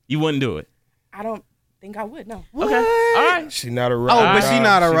 you wouldn't do it. I don't think I would. No. Okay. All right. She not a rider. Oh, but she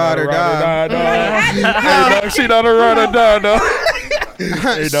not a ride or die. She not a ride or die, though. She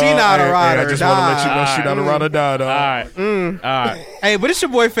not a ride or I just want to let you know she not a ride or die, though. All right. Hey, but it's your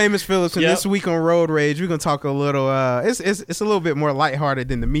boy Famous Phillips, and this week on Road Rage, we're gonna talk a little. It's a little bit more lighthearted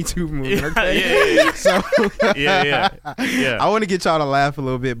than the Me Too movement. Okay? Yeah. So Yeah. I want to get y'all to laugh a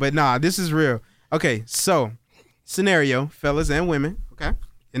little bit, but nah, this is real. Okay, so scenario, fellas and women, okay,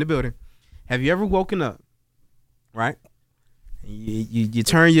 in the building. Have you ever woken up, right? You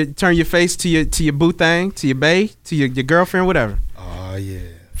turn your face to your boo thing, to your bae, to your girlfriend, whatever. Oh yeah.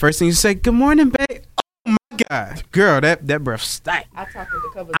 First thing you say, "Good morning, babe." Oh my God, girl, that breath stank. I talk with the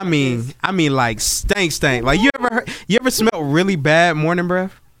cover. I mean, like stank. Like you ever smell really bad morning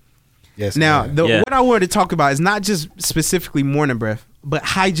breath? Yes. Now, man. what I wanted to talk about is not just specifically morning breath, but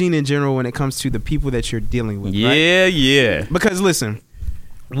hygiene in general when it comes to the people that you're dealing with. Yeah, right? yeah. Because listen,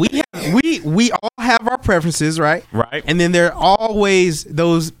 we all have our preferences, right? Right. And then there are always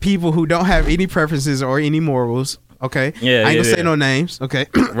those people who don't have any preferences or any morals. Okay. Yeah. I ain't gonna say no names. Okay.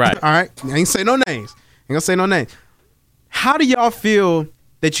 Right. All right. I ain't say no names. How do y'all feel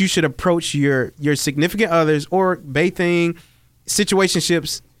that you should approach your significant others or bathing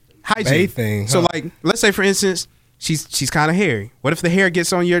situationships hygiene? Bathing, So huh? like, let's say for instance, she's kind of hairy. What if the hair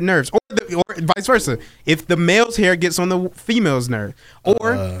gets on your nerves, or vice versa? If the male's hair gets on the female's nerve,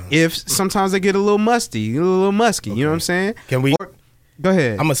 or if sometimes they get a little musky. You know what I'm saying? Can we? Go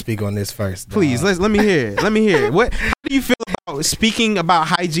ahead. I'm gonna speak on this first. Please, let me hear it. How do you feel about speaking about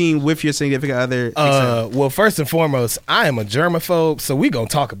hygiene with your significant other? Well, first and foremost, I am a germaphobe, so we gonna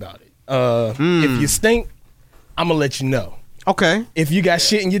talk about it. If you stink, I'm gonna let you know. Okay. If you got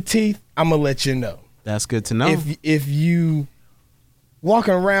shit in your teeth, I'm gonna let you know. That's good to know. If you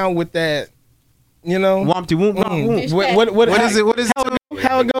walking around with that, you know, Wompty whoop. what is it? What is it?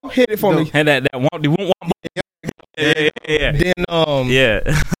 How it go? Hit it for me. And that won't. Yeah. Then Yeah.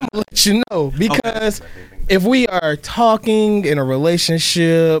 I'm gonna let you know, because if we are talking in a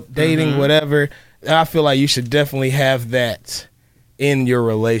relationship, dating, whatever, I feel like you should definitely have that in your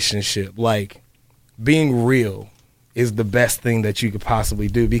relationship. Like, being real is the best thing that you could possibly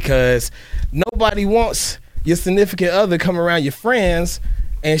do, because nobody wants your significant other come around your friends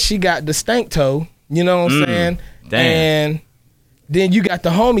and she got the stank toe, you know what I'm saying? Damn. And then you got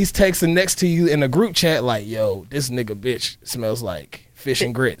the homies texting next to you in a group chat like, yo, this nigga bitch smells like fish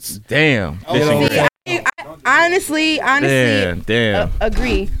and grits. Damn. You know what I'm saying? I honestly Damn.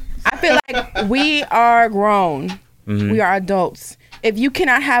 agree. I feel like we are grown. We are adults. If you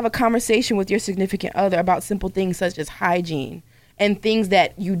cannot have a conversation with your significant other about simple things such as hygiene and things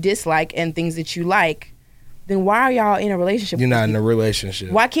that you dislike and things that you like, then why are y'all in a relationship? You're not in a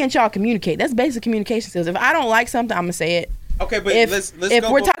relationship. Why can't y'all communicate? That's basic communication skills. If I don't like something, I'm gonna say it. Okay, but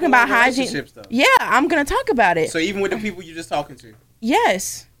if we're talking about hygiene, yeah, I'm gonna talk about it. So even with the people you're just talking to,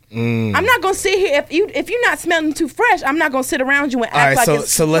 yes. I'm not gonna sit here if you're not smelling too fresh. I'm not gonna sit around you and act like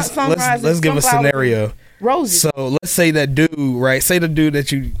it's let's give a scenario. Roses. So let's say that dude, right? Say the dude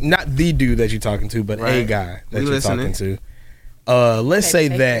that you, not the dude that you're talking to, but a guy that you're talking to. Let's say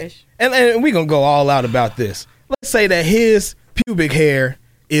that, and we're gonna go all out about this. Let's say that his pubic hair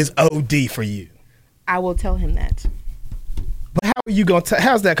is OD for you. I will tell him that. But how are you gonna?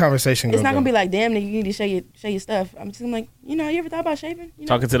 How's that conversation going? It's not gonna be like, damn, nigga, you need to show your stuff. I'm just like, you ever thought about shaving?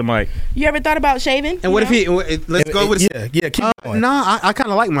 Talking to the mic. You ever thought about shaving? And what if he? Let's go with keep going. No, I kind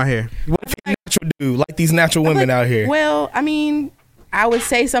of like my hair. What if he's natural dude, like these natural women out here? Well, I mean, I would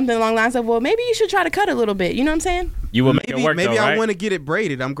say something along the lines of, well, maybe you should try to cut a little bit. You know what I'm saying? You will make it work. Maybe though, right? I want to get it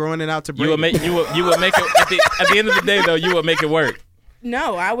braided. I'm growing it out to braid. You will make it at the end of the day though. You will make it work.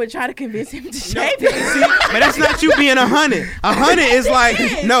 No, I would try to convince him to shave it. But that's not you being 100. 100 is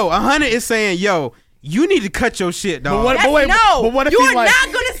like, no, 100 is saying, yo, you need to cut your shit, dog. But what if you he are like, not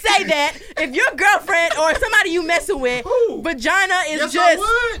gonna say that if your girlfriend or somebody you messing with vagina is just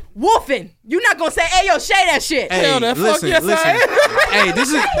wolfing. You're not gonna say, "Hey, yo, shave that shit." Hey, listen. Hey,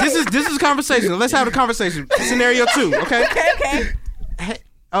 this is conversation. Let's have a conversation. Scenario 2, okay? Okay. Hey,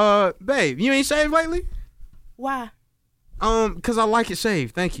 babe, you ain't shaved lately? Why? Because I like it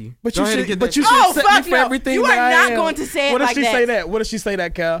shaved. Thank you. But you should accept me for everything you that I am. You are not going to say it like that. What if she say that? What if she say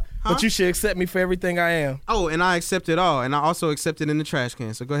that, Cal? Huh? But you should accept me for everything I am. Oh, and I accept it all. And I also accept it in the trash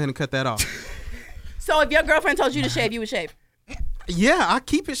can. So go ahead and cut that off. So if your girlfriend told you to shave, you would shave? Yeah, I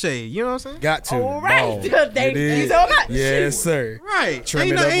keep it shaved. You know what I'm saying? Got to. All right. Thank you so much. Yes, sir. Right.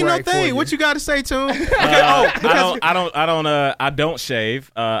 Trim ain't no thing. What you got to say to him? I don't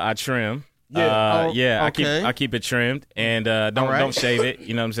shave. I trim. Okay. I keep it trimmed and don't shave it.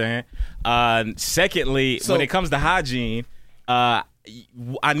 You know what I'm saying? Secondly, when it comes to hygiene, I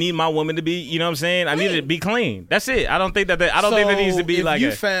need my woman to be. You know what I'm saying? I need it to be clean. That's it. I don't think that there needs to be like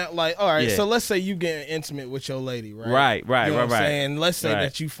you found like all right. Yeah. So let's say you getting intimate with your lady, right? Right. You know what I'm saying? Let's say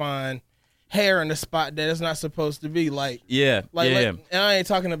that you find hair in the spot that it's not supposed to be. Like and I ain't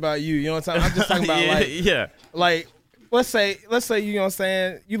talking about you. You know what I'm saying? I'm just talking about like. Let's say you know what I'm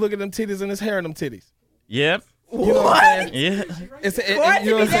saying, you look at them titties and there's hair in them titties. Yep. You know what I'm saying? Yeah. For it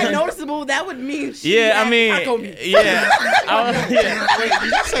to be that noticeable, that would mean taco meat. Yeah. Wait,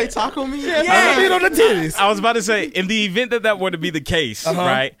 did you say taco meat? Yeah. Meat on the titties. I was about to say, in the event that were to be the case,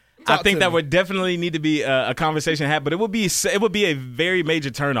 right? I think that would definitely need to be a conversation had, but it would be a very major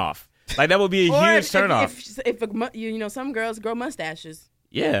turnoff. Like that would be a huge turnoff. If some girls grow mustaches.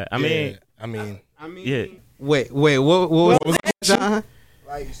 Yeah, I mean, yeah. Wait, what was that, John?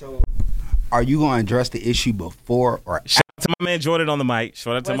 Like, so are you going to address the issue before or after? Shout out to my man Jordan on the mic.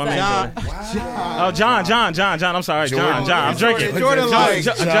 Shout out to my man Jordan. Wow. Oh, John. I'm sorry. John. I'm drinking. John.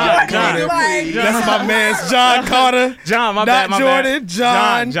 That's my man's John Carter. John, my bad. Not Jordan.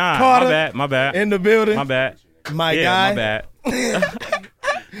 John Carter. My bad. In the building. My bad. My guy. My bad.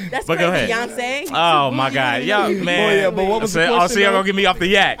 That's but crazy, go ahead. Beyonce. Oh my God, y'all, man. But what was the question? So y'all gonna get me off the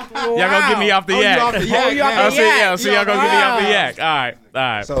yak. Y'all gonna get me off the yak. Y'all gonna get me off the yak. All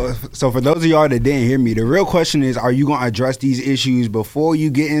right. So for those of y'all that didn't hear me, the real question is: are you gonna address these issues before you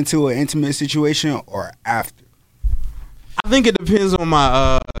get into an intimate situation or after? I think it depends on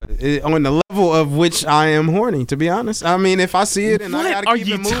on the level of which I am horny. To be honest, I mean, if I see it and I gotta keep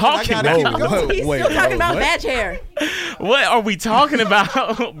it moving, I gotta keep it going. He's still talking about badge hair. What are we talking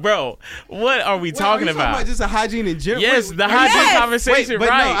about, bro? What are we talking about? Just a hygiene in general. Yes, the hygiene conversation, but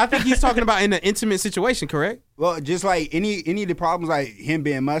right? No, I think he's talking about in an intimate situation, correct? Well, just like any of the problems, like him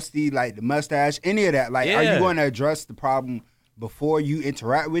being musty, like the mustache, any of that. Like, are you going to address the problem before you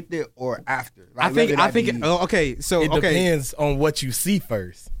interact with it or after? Like, I think. Okay, so it depends on what you see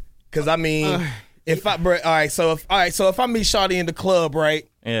first. Because I mean, if I meet Shawty in the club, right?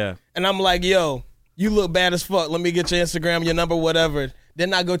 Yeah. And I'm like, yo, you look bad as fuck. Let me get your Instagram, your number, whatever.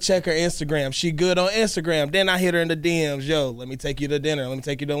 Then I go check her Instagram. She good on Instagram. Then I hit her in the DMs. Yo, let me take you to dinner. Let me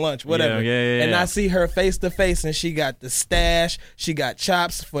take you to lunch. Whatever. Yeah. And I see her face to face, and she got the stash. She got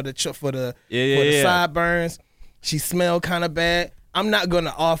chops for the sideburns. She smelled kind of bad. I'm not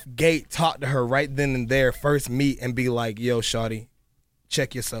gonna off gate talk to her right then and there, first meet, and be like, yo, shawty,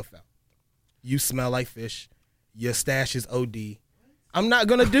 check yourself out. You smell like fish. Your stash is OD. I'm not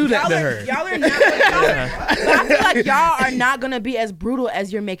gonna do that to her. Y'all are not. But I feel like y'all are not gonna be as brutal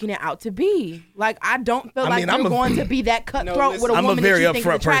as you're making it out to be. Like I don't feel like you're going to be that cutthroat with a woman that you think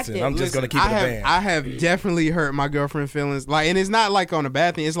is attractive. I'm just gonna keep it a band. I have definitely hurt my girlfriend's feelings. Like, and it's not like on a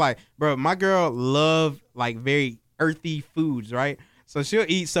bad thing. It's like, bro, my girl love like very earthy foods, right? So she'll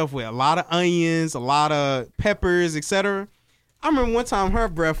eat stuff with a lot of onions, a lot of peppers, etc. I remember one time her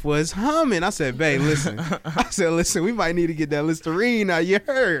breath was humming. I said, babe, listen. We might need to get that Listerine out. You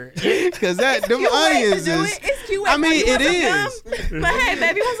heard? Because them onions is. It's cute. I mean, it is. But hey,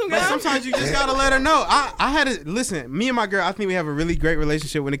 baby, want some gum? But sometimes you just gotta let her know. I had to listen. Me and my girl, I think we have a really great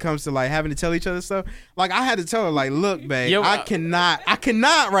relationship when it comes to like having to tell each other stuff. Like I had to tell her, like, look, babe, I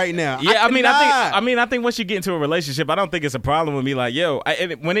cannot right now. Yeah, I think once you get into a relationship, I don't think it's a problem with me. Like, yo,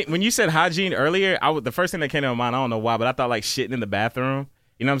 when you said hygiene earlier, the first thing that came to my mind, I don't know why, but I thought like shitting in the bathroom.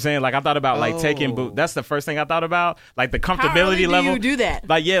 You know what I'm saying? Like I thought about like taking that's the first thing I thought about. Like the comfortability level. How early do you do that?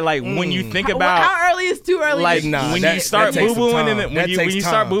 Like when you think about how early is too early? Like when you start boo-booing and when you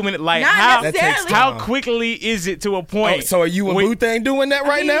start booming it, like how quickly is it to a point? So are you and Boo Thing doing that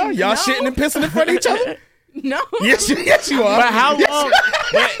right now? Y'all shitting and pissing in front of each other? No. Yes, you are. But how long?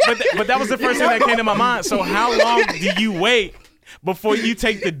 but that was the first thing that came to my mind. So how long do you wait before you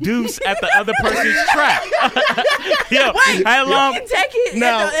take the deuce at the other person's trap? Yo, wait, how long? You can take it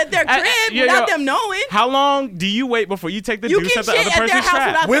at their crib without them knowing. How long do you wait before you take the deuce at the other person's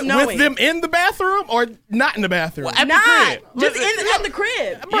trap? With them in the bathroom or not in the bathroom? Well, at the crib. Just at the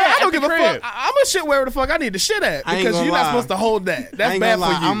crib. Bro, I don't give a fuck. I'm gonna shit wherever the fuck I need to shit at because you're not supposed to hold that. That's bad for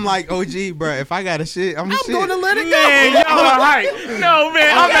you. I'm like OG, bro. If I got a shit, I'm going to let it go. Man, y'all are hype. No,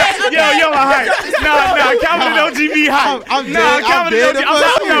 man. Y'all are hype. No, Calvin and OG be hype. Calvin and OG.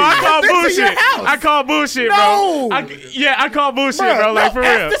 I call bullshit. I call bullshit, bro. I call bullshit, bro. Like for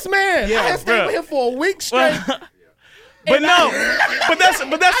real. This man, I have stayed with him for a week straight. But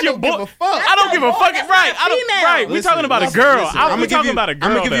that's your boy. I don't give a fuck. Right. Right. We're talking about a girl. I'm talking about a girl.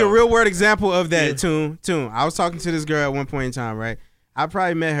 I'm gonna give you a real world example of that. Tune. I was talking to this girl at one point in time, right? I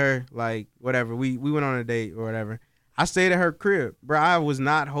probably met her like whatever. We went on a date or whatever. I stayed at her crib, bro. I was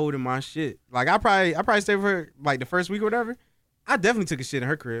not holding my shit. Like I probably stayed with her like the first week or whatever. I definitely took a shit in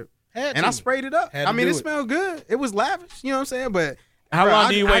her crib. I sprayed it up. I mean, it smelled good. It was lavish. You know what I'm saying? But how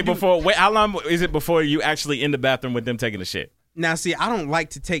long do you wait before? How long is it before you actually in the bathroom with them taking a shit? Now, see, I don't like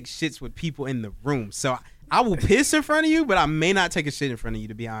to take shits with people in the room, so I will piss in front of you, but I may not take a shit in front of you,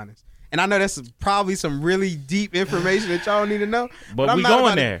 to be honest. And I know that's probably some really deep information that y'all need to know. But we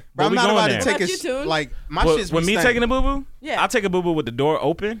going there. I'm not about to take a shit. Like my shit's with me taking a boo boo. Yeah, I'll take a boo boo with the door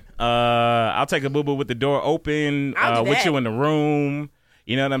open. I'll take a boo boo with the door open. With you in the room.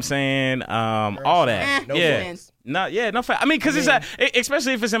 You know what I'm saying? All that. No offense. No fact. I mean, because it's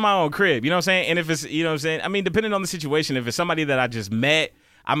especially if it's in my own crib. You know what I'm saying? And if it's, you know what I'm saying? I mean, depending on the situation, if it's somebody that I just met,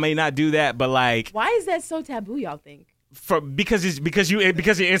 I may not do that. But like, why is that so taboo? Y'all think? Because your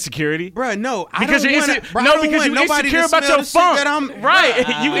insecurity, bro. No, because you're insecure about your funk.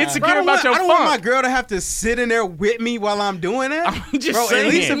 Right, you insecure about your funk. I don't want my girl to have to sit in there with me while I'm doing it. I'm just saying.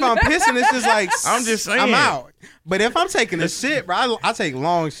 At least if I'm pissing, it's just like I'm just saying. I'm out. But if I'm taking a shit, bro, I take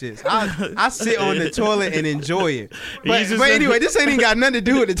long shits. I sit on the toilet and enjoy it. But anyway, this ain't even got nothing to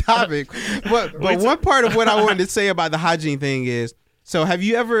do with the topic. But one part of what I wanted to say about the hygiene thing is, so have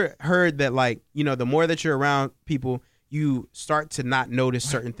you ever heard that, like, you know, the more that you're around people, you start to not notice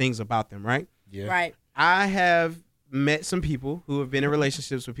certain things about them, right? Yeah. Right. I have met some people who have been in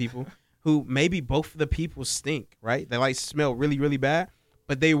relationships with people who maybe both of the people stink, right? They like smell really, really bad,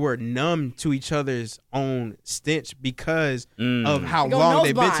 but they were numb to each other's own stench because of how long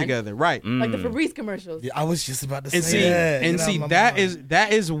they've been together, right? Like the Febreze commercials. Yeah, I was just about to say that. And see,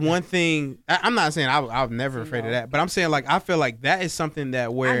 that is one thing. I'm not saying I'm never afraid of that, but I'm saying, like, I feel like that is something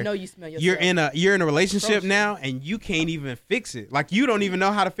that where I know you smell yourself. you're in a relationship now and you can't even fix it. Like, you don't even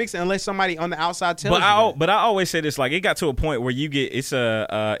know how to fix it unless somebody on the outside tells you. But I always say this, like, it got to a point where you get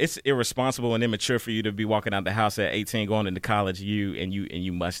it's irresponsible and immature for you to be walking out the house at 18 going into college,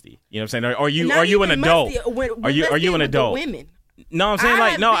 you musty. You know what I'm saying? Are you an adult? Are you an adult? Women. No, I'm saying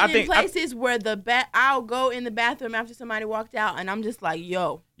I think places where I'll go in the bathroom after somebody walked out, and I'm just like,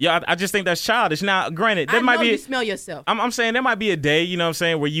 yo. Yeah, I just think that's childish. Now, granted, there might be you smell yourself. I'm saying there might be a day, you know what I'm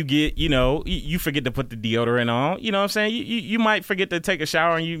saying, where you get, you know, you forget to put the deodorant on. You know what I'm saying? You might forget to take a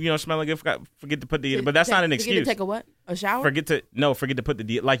shower and you know smelling good. Forget to put the, but that's not an excuse. Forget to take a what? A shower? Forget to put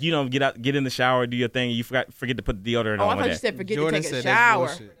the like, you know, get in the shower, do your thing. You forget to put the deodorant on. I thought you said forget to take a shower.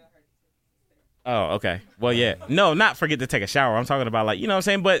 Oh, okay. Well, yeah. No, not forget to take a shower. I'm talking about, like, you know what I'm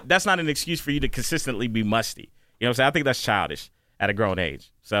saying? But that's not an excuse for you to consistently be musty. You know what I'm saying? I think that's childish. at a grown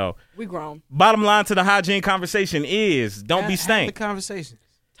age. So we grown. Bottom line to the hygiene conversation is don't be stank. Have the conversation.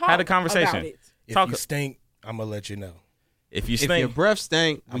 Have the conversation. If you stink, I'm gonna let you know. If you stink, if your breath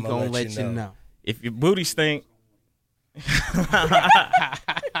stink, we I'ma gonna let you know. If your booty stink. If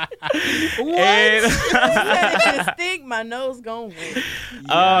you stink, my nose gonna win.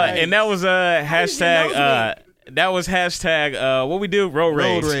 And that was hashtag. That was hashtag. What we do? Road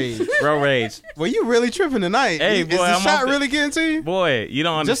rage. Road rage. Well, you really tripping tonight. Hey, is boy, the I'm shot off really getting to you? Boy, you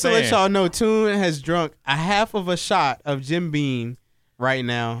don't understand. Just to let y'all know, Toon has drunk a half of a shot of Jim Beam right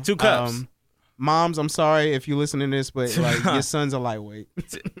now. 2 cups. Moms, I'm sorry if you listen to this, but like your son's a lightweight.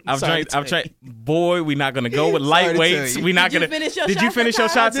 I've drank. Boy, we're not gonna go with lightweights. We're not gonna. Did you finish your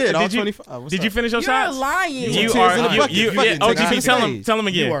shots? Did you finish your shots? You're lying. You are. OGP, tell him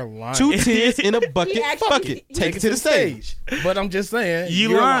again. You are lying. 2 tears in a bucket. Fuck it. Take it to the stage. But I'm just saying,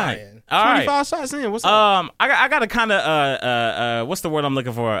 you're lying. All right. 25 shots in. What's up? I got a kind of what's the word I'm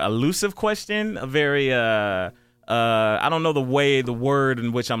looking for? Elusive question. A very I don't know the word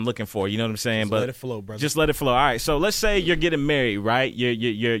in which I'm looking for. You know what I'm saying? Just but let it flow, brother. Just let it flow. All right. So let's say you're getting married, right?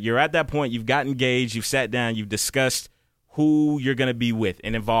 You're at that point. You've got engaged. You've sat down. You've discussed who you're gonna be with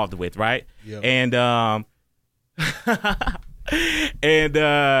and involved with, right? Yep.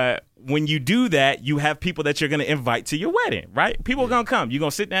 And when you do that, you have people that you're gonna invite to your wedding, right? People are gonna come. You're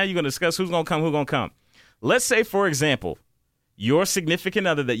gonna sit down. You're gonna discuss who's gonna come. Let's say, for example, your significant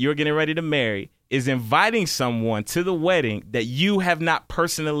other that you're getting ready to marry is inviting someone to the wedding that you have not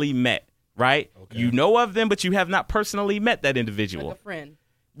personally met, right? Okay. You know of them, but you have not personally met that individual. Like a friend.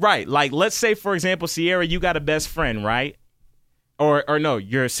 Right. Like, let's say, for example, Sierra, you got a best friend, right? Or no,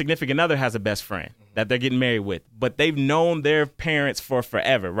 your significant other has a best friend that they're getting married with, but they've known their parents for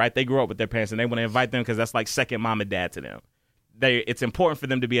forever, right? They grew up with their parents, and they want to invite them because that's like second mom and dad to them. It's important for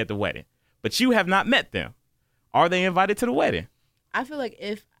them to be at the wedding, but you have not met them. Are they invited to the wedding? I feel like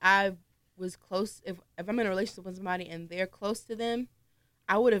if I was close, if I'm in a relationship with somebody and they're close to them,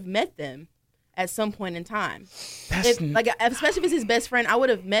 I would have met them at some point in time. Especially if it's his best friend, I would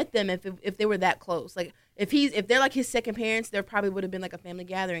have met them if they were that close. Like if they're like his second parents, there probably would have been like a family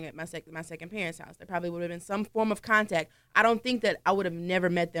gathering at my second parents' house. There probably would have been some form of contact. I don't think that I would have never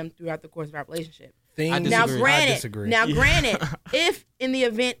met them throughout the course of our relationship. Now, granted, if in the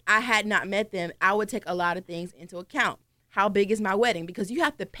event I had not met them, I would take a lot of things into account. How big is my wedding? Because you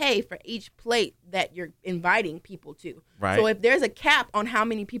have to pay for each plate that you're inviting people to. Right. So if there's a cap on how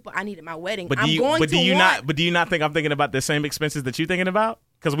many people I need at my wedding, But do you not think I'm thinking about the same expenses that you're thinking about?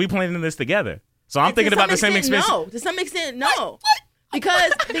 Because we planning this together. So I'm thinking about the same expenses. No, to some extent, no. What?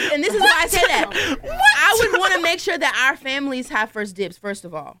 Because, and this is why I say that. I would want to make sure that our families have first dibs, first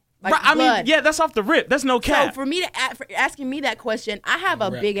of all. Like right, I mean, yeah, that's off the rip. That's no cap. So for asking me that question, I have a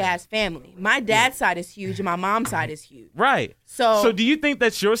big ass family. My dad's side is huge, and my mom's side is huge. Right. So do you think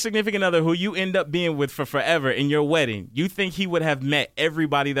that your significant other, who you end up being with for forever in your wedding, you think he would have met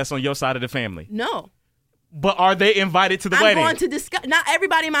everybody that's on your side of the family? No. But are they invited to the wedding? I'm going to discuss. Not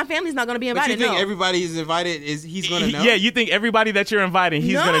everybody in my family is not going to be invited. But you think everybody he's invited he's going to know? Yeah, you think everybody that you're inviting,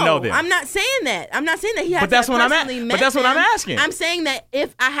 he's going to know them. I'm not saying that. I'm not saying that he has. But that's what I'm asking. But that's what I'm asking. I'm saying that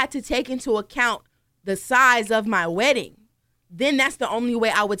if I had to take into account the size of my wedding, then that's the only way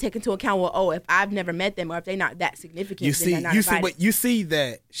I would take into account. Well, if I've never met them or if they're not that significant, you then they're not invited. You see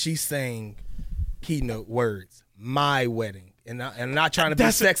that she's saying keynote words. My wedding. And I'm not trying to be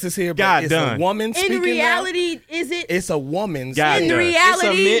sexist here, but it's a woman speaking. In reality, now. is it? It's a woman's. In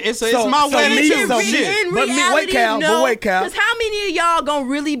reality, it's my wedding too. In reality, no. Because how many of y'all gonna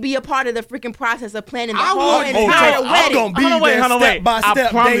really be a part of the freaking process of planning the whole entire wedding? I'm gonna be there step by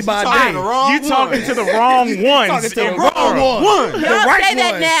step, day by day. You talking to the wrong ones. The wrong one. Y'all say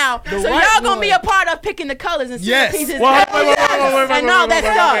that now, so y'all gonna be a part of picking the colors and pieces and all that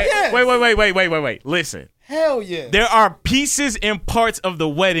stuff. Wait. Listen. Hell yeah. There are pieces and parts of the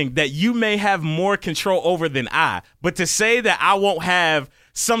wedding that you may have more control over than I. But to say that I won't have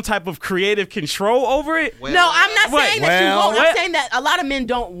some type of creative control over it? No, I'm not saying that you won't. I'm saying that a lot of men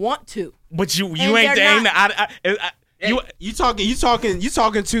don't want to. But you ain't the You talking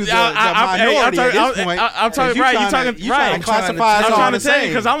to the minority at this point. I'm talking right. You talking right. I'm trying to say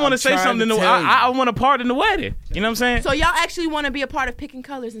because I want to say something. I want a part in the wedding. You know what I'm saying? So y'all actually want to be a part of picking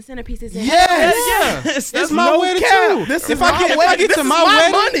colors and centerpieces? Yes. It's my wedding too. If I get to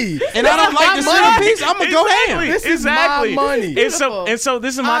my wedding and I don't like the centerpiece, I'm gonna go ham. This is my money. And so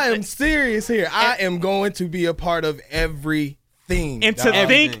this is my. I am serious here. I am going to be a part of every. And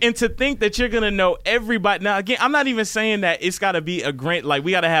to think that you're gonna know everybody. Now again, I'm not even saying that it's gotta be a grant, like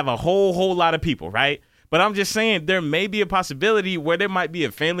we gotta have a whole lot of people, right? But I'm just saying there may be a possibility where there might be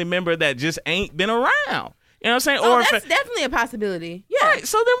a family member that just ain't been around. You know what I'm saying? Oh, that's definitely a possibility. Yeah. Right.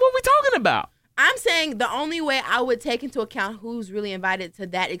 So then what we talking about? I'm saying the only way I would take into account who's really invited to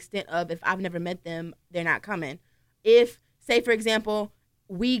that extent of if I've never met them, they're not coming. If, say, for example,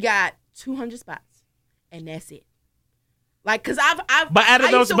 we got 200 spots and that's it. Like, cause But out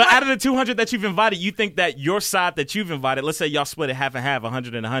of the 200 that you've invited, you think that your side that you've invited, let's say y'all split it half and half,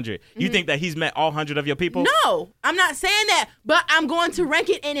 100 and 100. You think that he's met all 100 of your people? No, I'm not saying that. But I'm going to rank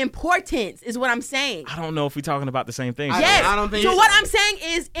it in importance, is what I'm saying. I don't know if we're talking about the same thing. Yes. I don't think so. What I'm saying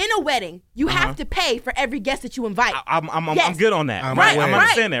is, in a wedding, you have to pay for every guest that you invite. I'm good on that. Right. I'm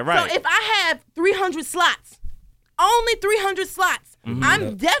understanding that. Right. So if I have 300 slots, only 300 slots,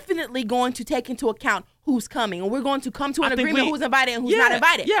 I'm definitely going to take into account who's coming, and we're going to come to an agreement who's invited and who's not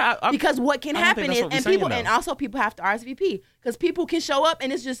invited. Yeah, because what can happen is, and also people have to RSVP because people can show up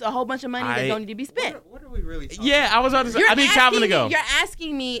and it's just a whole bunch of money that don't need to be spent. What are we really talking about? I was about to say, I need Calvin to go. You're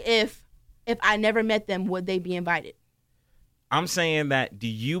asking me if I never met them, would they be invited? I'm saying that, do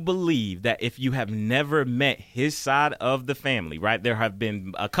you believe that if you have never met his side of the family, right? There have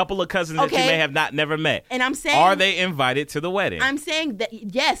been a couple of cousins that you may have never met. And I'm saying, are they invited to the wedding? I'm saying that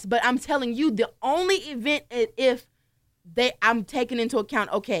yes, but I'm telling you the only event if I'm taking into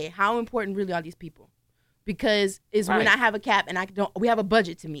account, okay, how important really are these people? Because when I have a cap and we have a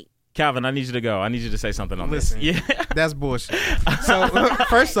budget to meet. Calvin, I need you to go. I need you to say something on this. Yeah, that's bullshit. So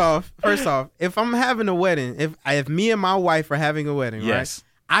first off, if I'm having a wedding, if me and my wife are having a wedding, right?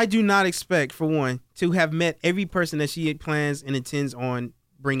 I do not expect, for one, to have met every person that she plans and intends on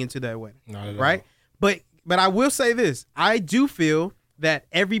bringing to that wedding, right? But I will say this: I do feel that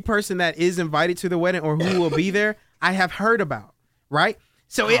every person that is invited to the wedding or who will be there, I have heard about, right?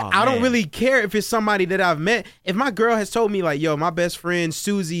 So I don't really care if it's somebody that I've met. If my girl has told me, like, yo, my best friend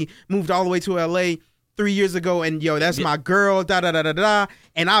Susie moved all the way to LA 3 years ago, and yo, that's my girl,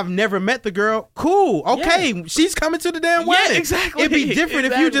 and I've never met the girl, cool, okay, she's coming to the damn wedding. Yeah, exactly. It'd be different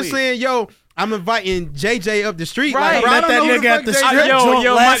if you just saying, yo, I'm inviting JJ up the street. Right, like, let that nigga at the strip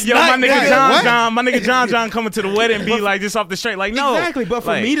my nigga John coming to the wedding and be like just off the straight. Like, no. Exactly, but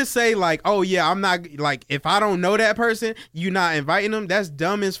for me to say, like, oh yeah, I'm not, like, if I don't know that person, you not inviting them, that's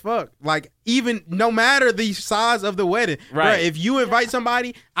dumb as fuck. Like, even no matter the size of the wedding, right? Bruh, if you invite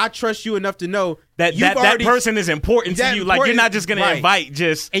somebody, I trust you enough to know that person is important to you. Like, you're not just gonna invite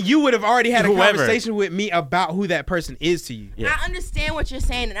just, and you would have already had a conversation with me about who that person is to you. Yeah. I understand what you're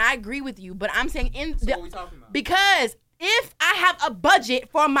saying, and I agree with you. But I'm saying because if I have a budget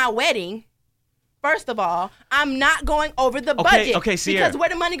for my wedding, first of all, I'm not going over the budget. Okay, Sierra. Because where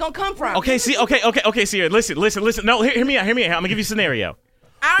the money gonna come from? Okay, Sierra. Listen. No, hear me out. I'm gonna give you a scenario.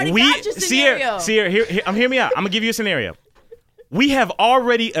 I already got your scenario. Sierra, hear me out. I'm gonna give you a scenario. We have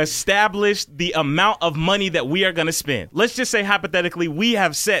already established the amount of money that we are going to spend. Let's just say hypothetically, we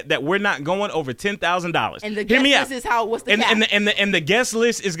have set that we're not going over $10,000. And the guest list is what's the cap? And the guest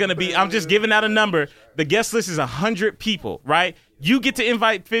list is going to be, I'm just giving out a number. The guest list is 100 people, right? You get to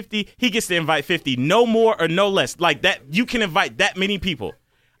invite 50. He gets to invite 50. No more or no less. Like that, you can invite that many people.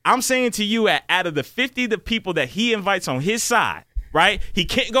 I'm saying to you, out of the 50 the people that he invites on his side, right? He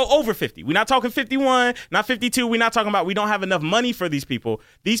can't go over 50. We're not talking 51, not 52. We're not talking about we don't have enough money for these people.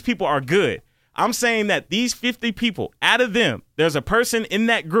 These people are good. I'm saying that these 50 people, out of them, there's a person in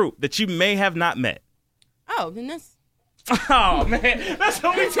that group that you may have not met. Oh, then that's... Oh, man. That's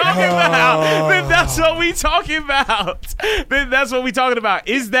what we talking about. Then that's what we talking about. Then that's what we talking about.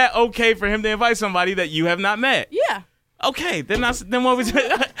 Is that okay for him to invite somebody that you have not met? Yeah. Okay, then what we do?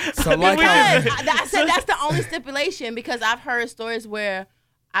 So like I said that's the only stipulation because I've heard stories where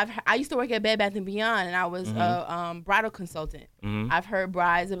I used to work at Bed Bath & Beyond and I was a bridal consultant. I've heard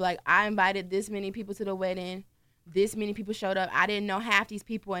brides of like, I invited this many people to the wedding, this many people showed up. I didn't know half these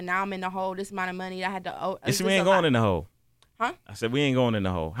people and now I'm in the hole. This amount of money I had to owe. We ain't going in the hole. Huh? I said we ain't going in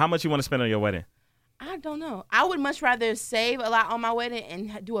the hole. How much you want to spend on your wedding? I don't know. I would much rather save a lot on my wedding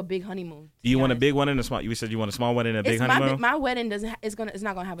and do a big honeymoon. Do you want a big one and a small? You said you want a small wedding and a big honeymoon. My wedding it's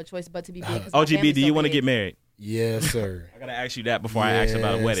not gonna have a choice but to be big. OGB, do you want to get married? Yes, sir. I gotta ask you that before I ask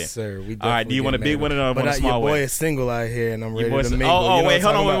about a wedding. Yes, sir. All right. Do you want a big wedding or a small wedding? Your boy is single out here, and I'm ready to mingle. Oh, wait,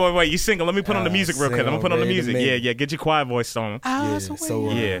 hold on, wait. You single? Let me put on the music real quick. I'm gonna put on the music. Yeah. Get your quiet voice on.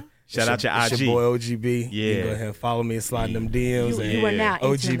 Yeah. Shout out your IG. It's your boy OGB. Yeah. You go ahead and follow me and slide in them DMs. You are now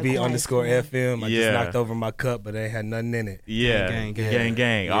OGB_FM. I just knocked over my cup, but they had nothing in it. Yeah.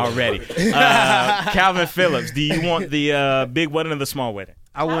 Gang. Already. Calvin Phillips, do you want the big wedding or the small wedding?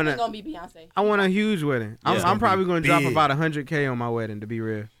 I want gonna be Beyonce. I want a huge wedding. I'm probably gonna drop about $100K on my wedding, to be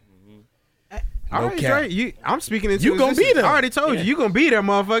real. All right, Dre, I'm speaking into you gonna be there. I already told you gonna be there,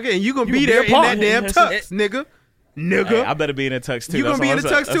 motherfucker, and you gonna be there in that damn tux, nigga. nigga. Hey, I better be in the tux too. You gonna be in the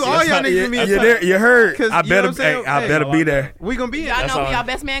tux too? All y'all niggas gonna be in the You tux. there? You heard? I You know what better. I'm saying? I better be there. We gonna be in. Y'all That's know all. who y'all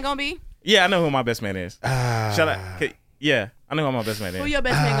best man gonna be? Yeah, I know who my best man is. Shout out. Yeah, I know who my best man Who is. your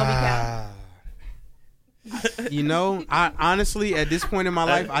best man gonna be, Cal? You know, I honestly at this point in my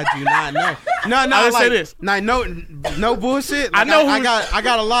life, I do not know. No, I would like, say this. No bullshit. Like, I know I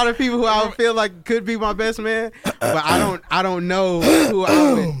got a lot of people who I would feel like could be my best man, but I don't know who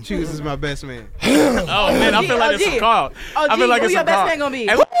I would choose as my best man. Oh man, I feel like it's a call. I feel like who it's your a best call. man gonna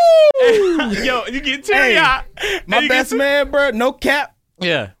be? Yo, you get teary eyed. My best man, bro. No cap.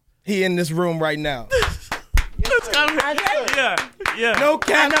 Yeah. He in this room right now. Yeah. No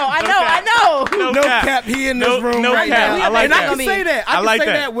cap. I know. No cap. He in this room no right cap. now. I like and that. I can say that. I can like say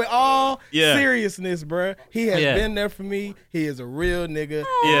that. that with all Yeah. seriousness, bro. He has Yeah. been there for me. He is a real nigga.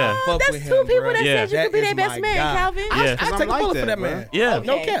 Yeah. Fuck That's with two him, people bro. that Yeah. said you could be That their is best my man, guy. Calvin. Yeah. I I'm take a like bullet for that, that bro. man. Yeah.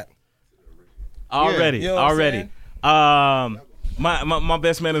 No Okay. cap. Already. You know what I'm Already. My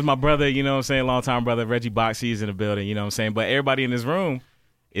best man is my brother, you know what I'm saying, long time brother, Reggie Box. He's in the building, you know what I'm saying. But everybody in this room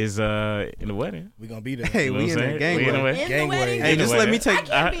is in the wedding. We gonna be there. Hey, You know we what in I'm the saying? gang We in the way. wedding. In the Gang wedding. way. Hey, In the just let me wedding.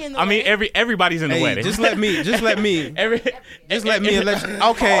 take. I can't be in the I mean, wedding. everybody's in the Hey, wedding. just let me. Just let me.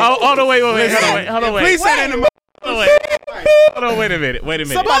 Okay. Oh, no, wait. Hold on, wait. Please say that in the. Hold on, wait a minute.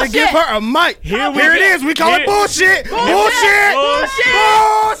 Somebody give her a mic. Here it is. We call it bullshit. Bullshit.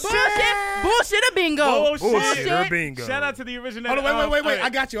 Bullshit or bingo. Bullshit or bingo. Shout out to the original. Hold on, wait. I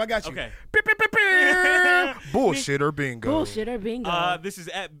got you. Okay. Bullshit or bingo. Bullshit or bingo. This is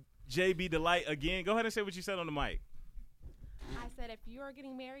at JB Delight again. Go ahead and say what you said on the mic. I said if you are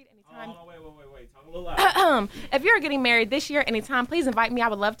getting married anytime. Oh, wait. Talk a little louder. If you're getting married this year anytime, please invite me. I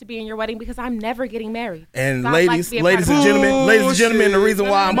would love to be in your wedding because I'm never getting married. And So I'd like ladies to be a part and of it. gentlemen, the reason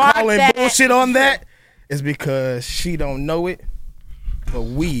why I'm Mark calling that. bullshit on that is because she don't know it, but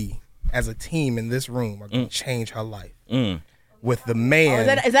we as a team in this room are gonna change her life. With the man.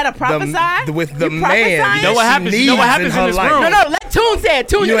 Oh, is that a prophesy? With the You man. prophesying? You know what happens? You know what happens in this room? No, let Toon say it.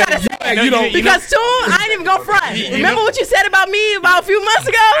 Toon, you gotta say it. you don't. Because Toon, I ain't even go front. Remember what you said about me about a few months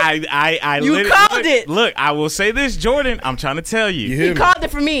ago? I You literally- called it. Look, I will say this, Jordan. I'm trying to tell you. He called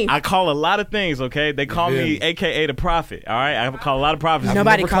it for me. I call a lot of things, okay? They call me AKA the prophet, all right? I call a lot of prophets.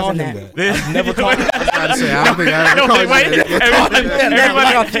 Nobody Never calls called him him that. that. Never called him. I don't think I ever No, called wait, you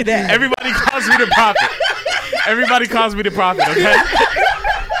that. everybody calls me the prophet. Everybody calls me the prophet, okay?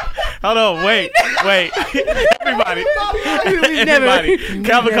 Hold on, wait. Everybody.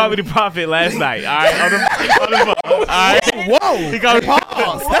 Calvin called me the prophet last night, all right? On the phone, all right? Whoa. He called me the prophet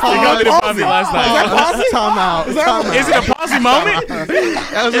last night. Time out. Is it a pausey moment?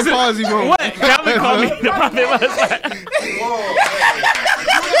 That was a pausey moment. What? Calvin called me the prophet last night.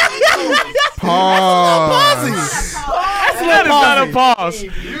 Pause. That is not a pause.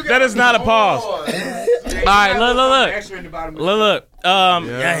 That is not a pause. All right, look.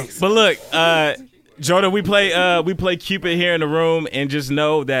 But look, Jordan, we play Cupid here in the room, and just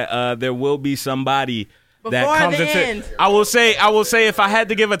know that there will be somebody that Before comes the into. end. I will say, if I had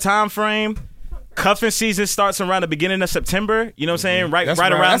to give a time frame, cuffing season starts around the beginning of September. You know what I'm saying? Right That's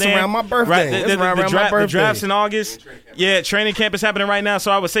around that's then. around my birthday. That's around my The birthday. draft's in August. Yeah, training camp is happening right now.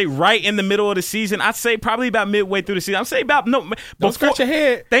 So I would say right in the middle of the season. I'd say probably about midway through the season. I'm saying about Don't before scratch your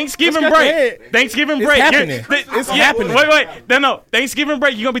head. Thanksgiving Don't scratch your break. head. Thanksgiving It's break. happening. It's happening. Wait. No. Thanksgiving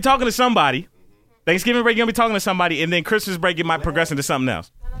break, you're gonna be talking to somebody. Thanksgiving break, you're gonna be talking to somebody, and then Christmas break, it might progress into something else.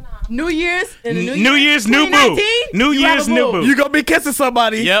 New Year's. New Year's, new boo. 2019, New you have Year's, a new boo. boo. You gonna be kissing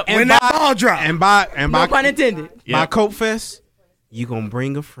somebody Yep. when And that ball drop. And by No pun intended. by Cope Fest, you gonna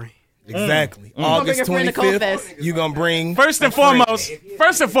bring a friend. Exactly. gonna August bring a friend to Cold 25th, Fest. you gonna bring First and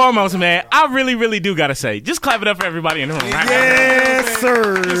foremost, man, I really do gotta say, just clap it up for everybody in the room. Right? Yes,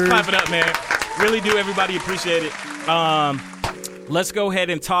 sir. Just clap it up, man. Really do. Everybody appreciate it. Let's go ahead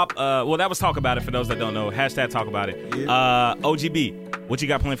and talk. Well, that was Talk About It for those that don't know. Hashtag Talk About It. OGB, what you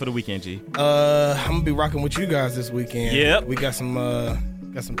got planned for the weekend, G? I'm gonna be rocking with you guys this weekend. Yep. We got some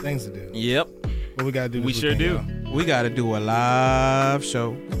things to do. Yep. What we gotta do? We this sure weekend, do. y'all? We gotta do a live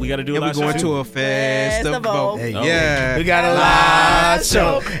show. We got to do a And we live going show. to a festival. Festival. Hey, Yeah. We got a live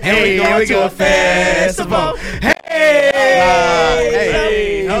show. Hey, we going to a festival. Hey,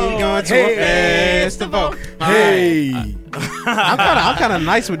 Hey, we going to a festival. hey. I'm kind of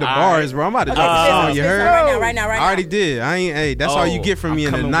nice with the bars, bro. I'm about to drop a song. You heard? Right now. I already did. I ain't. Hey, that's all you get from me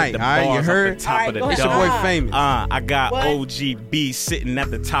in the night. All right, you heard? Top of the All right, It's go your dome. boy ahead. Famous. I got What? OGB sitting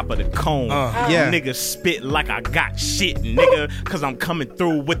at the top of the cone. Yeah. Nigga spit like I got shit, nigga. Cause I'm coming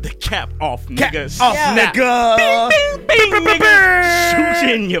through with the cap off, Cap nigga. off, Snap. nigga. Bing, bing, nigga. Shoot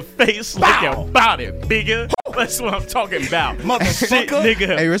you in your face like your body, bigger. That's what I'm talking about. Motherfucker. Shit,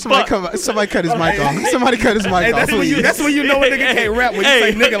 nigga. Hey, somebody cut his mic off. Somebody cut his mic Hey, off. that's when you know a nigga can't rap when you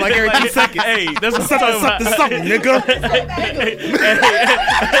say nigga like every 2 seconds. Hey, that's what I'm talking about. Something, nigga.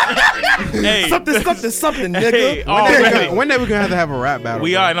 Hey, Something, nigga. already. When are we gonna have a rap battle?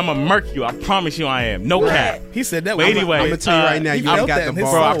 We are, and I'm gonna murk you. I promise you, I am. No cap. He said that. But anyway, I'm gonna tell you right now, you ain't got the his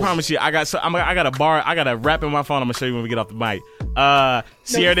Bro, bar. I promise you, I got a bar. I got a rap in my phone. I'm gonna show you when we get off the mic.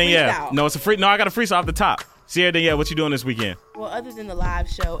 Sierra Danielle. freestyle. No, it's a free. No, I got a freestyle off the top. Sierra Danielle, what you doing this weekend? Well, other than the live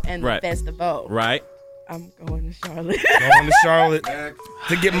show and Right. the festival, Right. I'm going to Charlotte. Going to Charlotte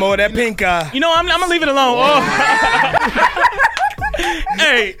to get more of that pink eye. You know, I'm gonna leave it alone. Oh.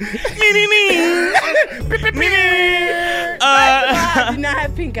 Hey. I did not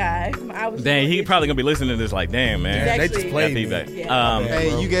have pink eye. I was Dang, he probably gonna be listening to this like, damn, man. Exactly. They just played me. Feedback. Yeah.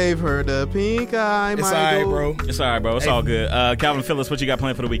 Hey, you gave her the pink eye, It's Michael. alright, bro. It's all right, bro. It's all good. Calvin Phillips, what you got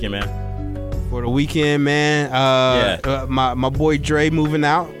planned for the weekend, man? For the weekend, man. My boy Dre moving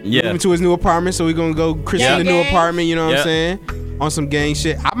out. Yeah. Moving to his new apartment, so we're gonna go christen the new Gang. apartment. You know what Yeah. I'm saying? On some gang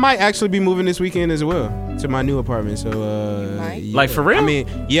shit. I might actually be moving this weekend as well to my new apartment. So, might? yeah. Like, for real? I mean,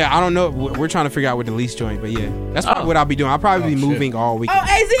 yeah. I don't know. We're trying to figure out with the lease joint, but yeah, that's probably what I'll be doing. I'll probably be shit. moving all weekend. Oh,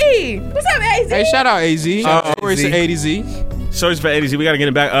 AZ. What's up, AZ? Hey, shout out AZ. Stories to AZ. A to Z. Sorry for ADZ. We gotta get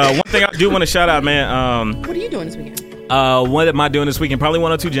it back. One thing I do want to shout out, man. What are you doing this weekend? What am I doing this weekend? Probably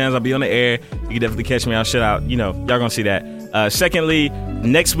 1 or 2 jams. I'll be on the air. You can definitely catch me. I'll shout out. You know, y'all gonna see that. Secondly,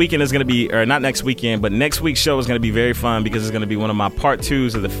 next weekend is gonna be, or not next weekend, but next week's show is gonna be very fun because it's gonna be one of my part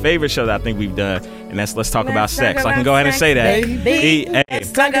 2s of the favorite show that I think we've done, and that's Let's Talk About Sex. So I can go ahead and say that. Hey,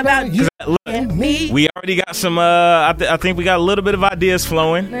 Let's talk about you and me. we already got some. I think we got a little bit of ideas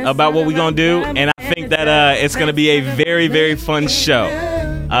flowing about what we're gonna do, and I think that it's gonna be a very, very fun show.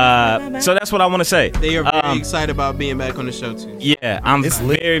 So that's what I want to say. They are very excited about being back on the show too. Yeah, I'm It's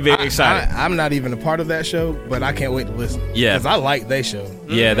lit. very, very excited. I'm not even a part of that show, but I can't wait to listen. Yeah. Because I like they show.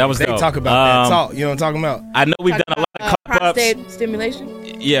 Yeah, that was They dope. talk about that talk. You know what I'm talking about? I know we've done a lot of clap ups. Prostate stimulation?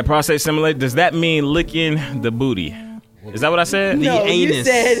 Yeah, prostate stimulation. Does that mean licking the booty? Is that what I said? No, you anus.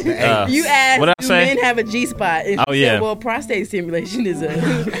 said you asked. What did I do say? men have a G spot? And Oh, you yeah. said, well, prostate stimulation is a.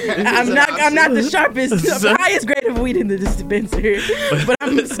 I'm not the sharpest, the highest grade of weed in the dispenser, but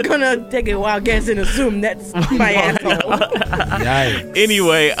I'm just gonna take a wild guess and assume that's my asshole. Yikes.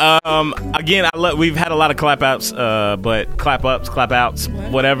 Anyway, again, we've had a lot of clap outs, but clap outs,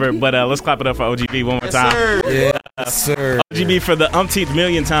 whatever. But let's clap it up for OGB one more time. Sir. Yes, sir. OGB for the umpteenth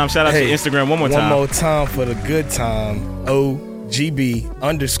million time. Shout out Hey, to Instagram one more time. One more time for the good time. OGB_FM.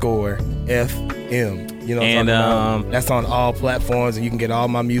 You know what And, I'm talking about? That's on all platforms, and you can get all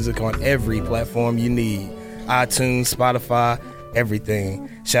my music on every platform you need. iTunes, Spotify, everything.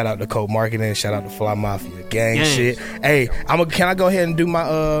 Shout out to Code Marketing. Shout out to Fly Mafia. Gang shit. Hey, can I go ahead and do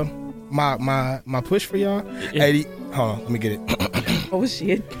my my push for y'all? Hey, hold on, let me get it. Oh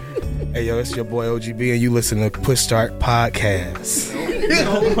shit! Hey yo, it's your boy OGB, and you listen to Push Start Podcast.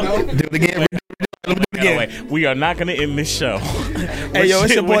 Do it again. No, wait, we are not going to end this show. Hey yo,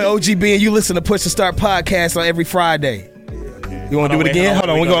 it's your boy OGB, and you listen to Push to Start Podcast on every Friday. You want to do it again? Hold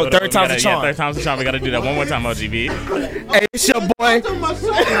on, we go third time's the charm. Third time's the charm. We got to do that one more time, OGB. Hey, it's your boy. You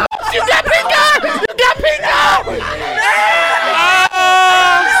got pink eye! You got pink eye!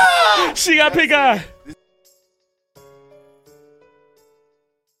 She got pink eye.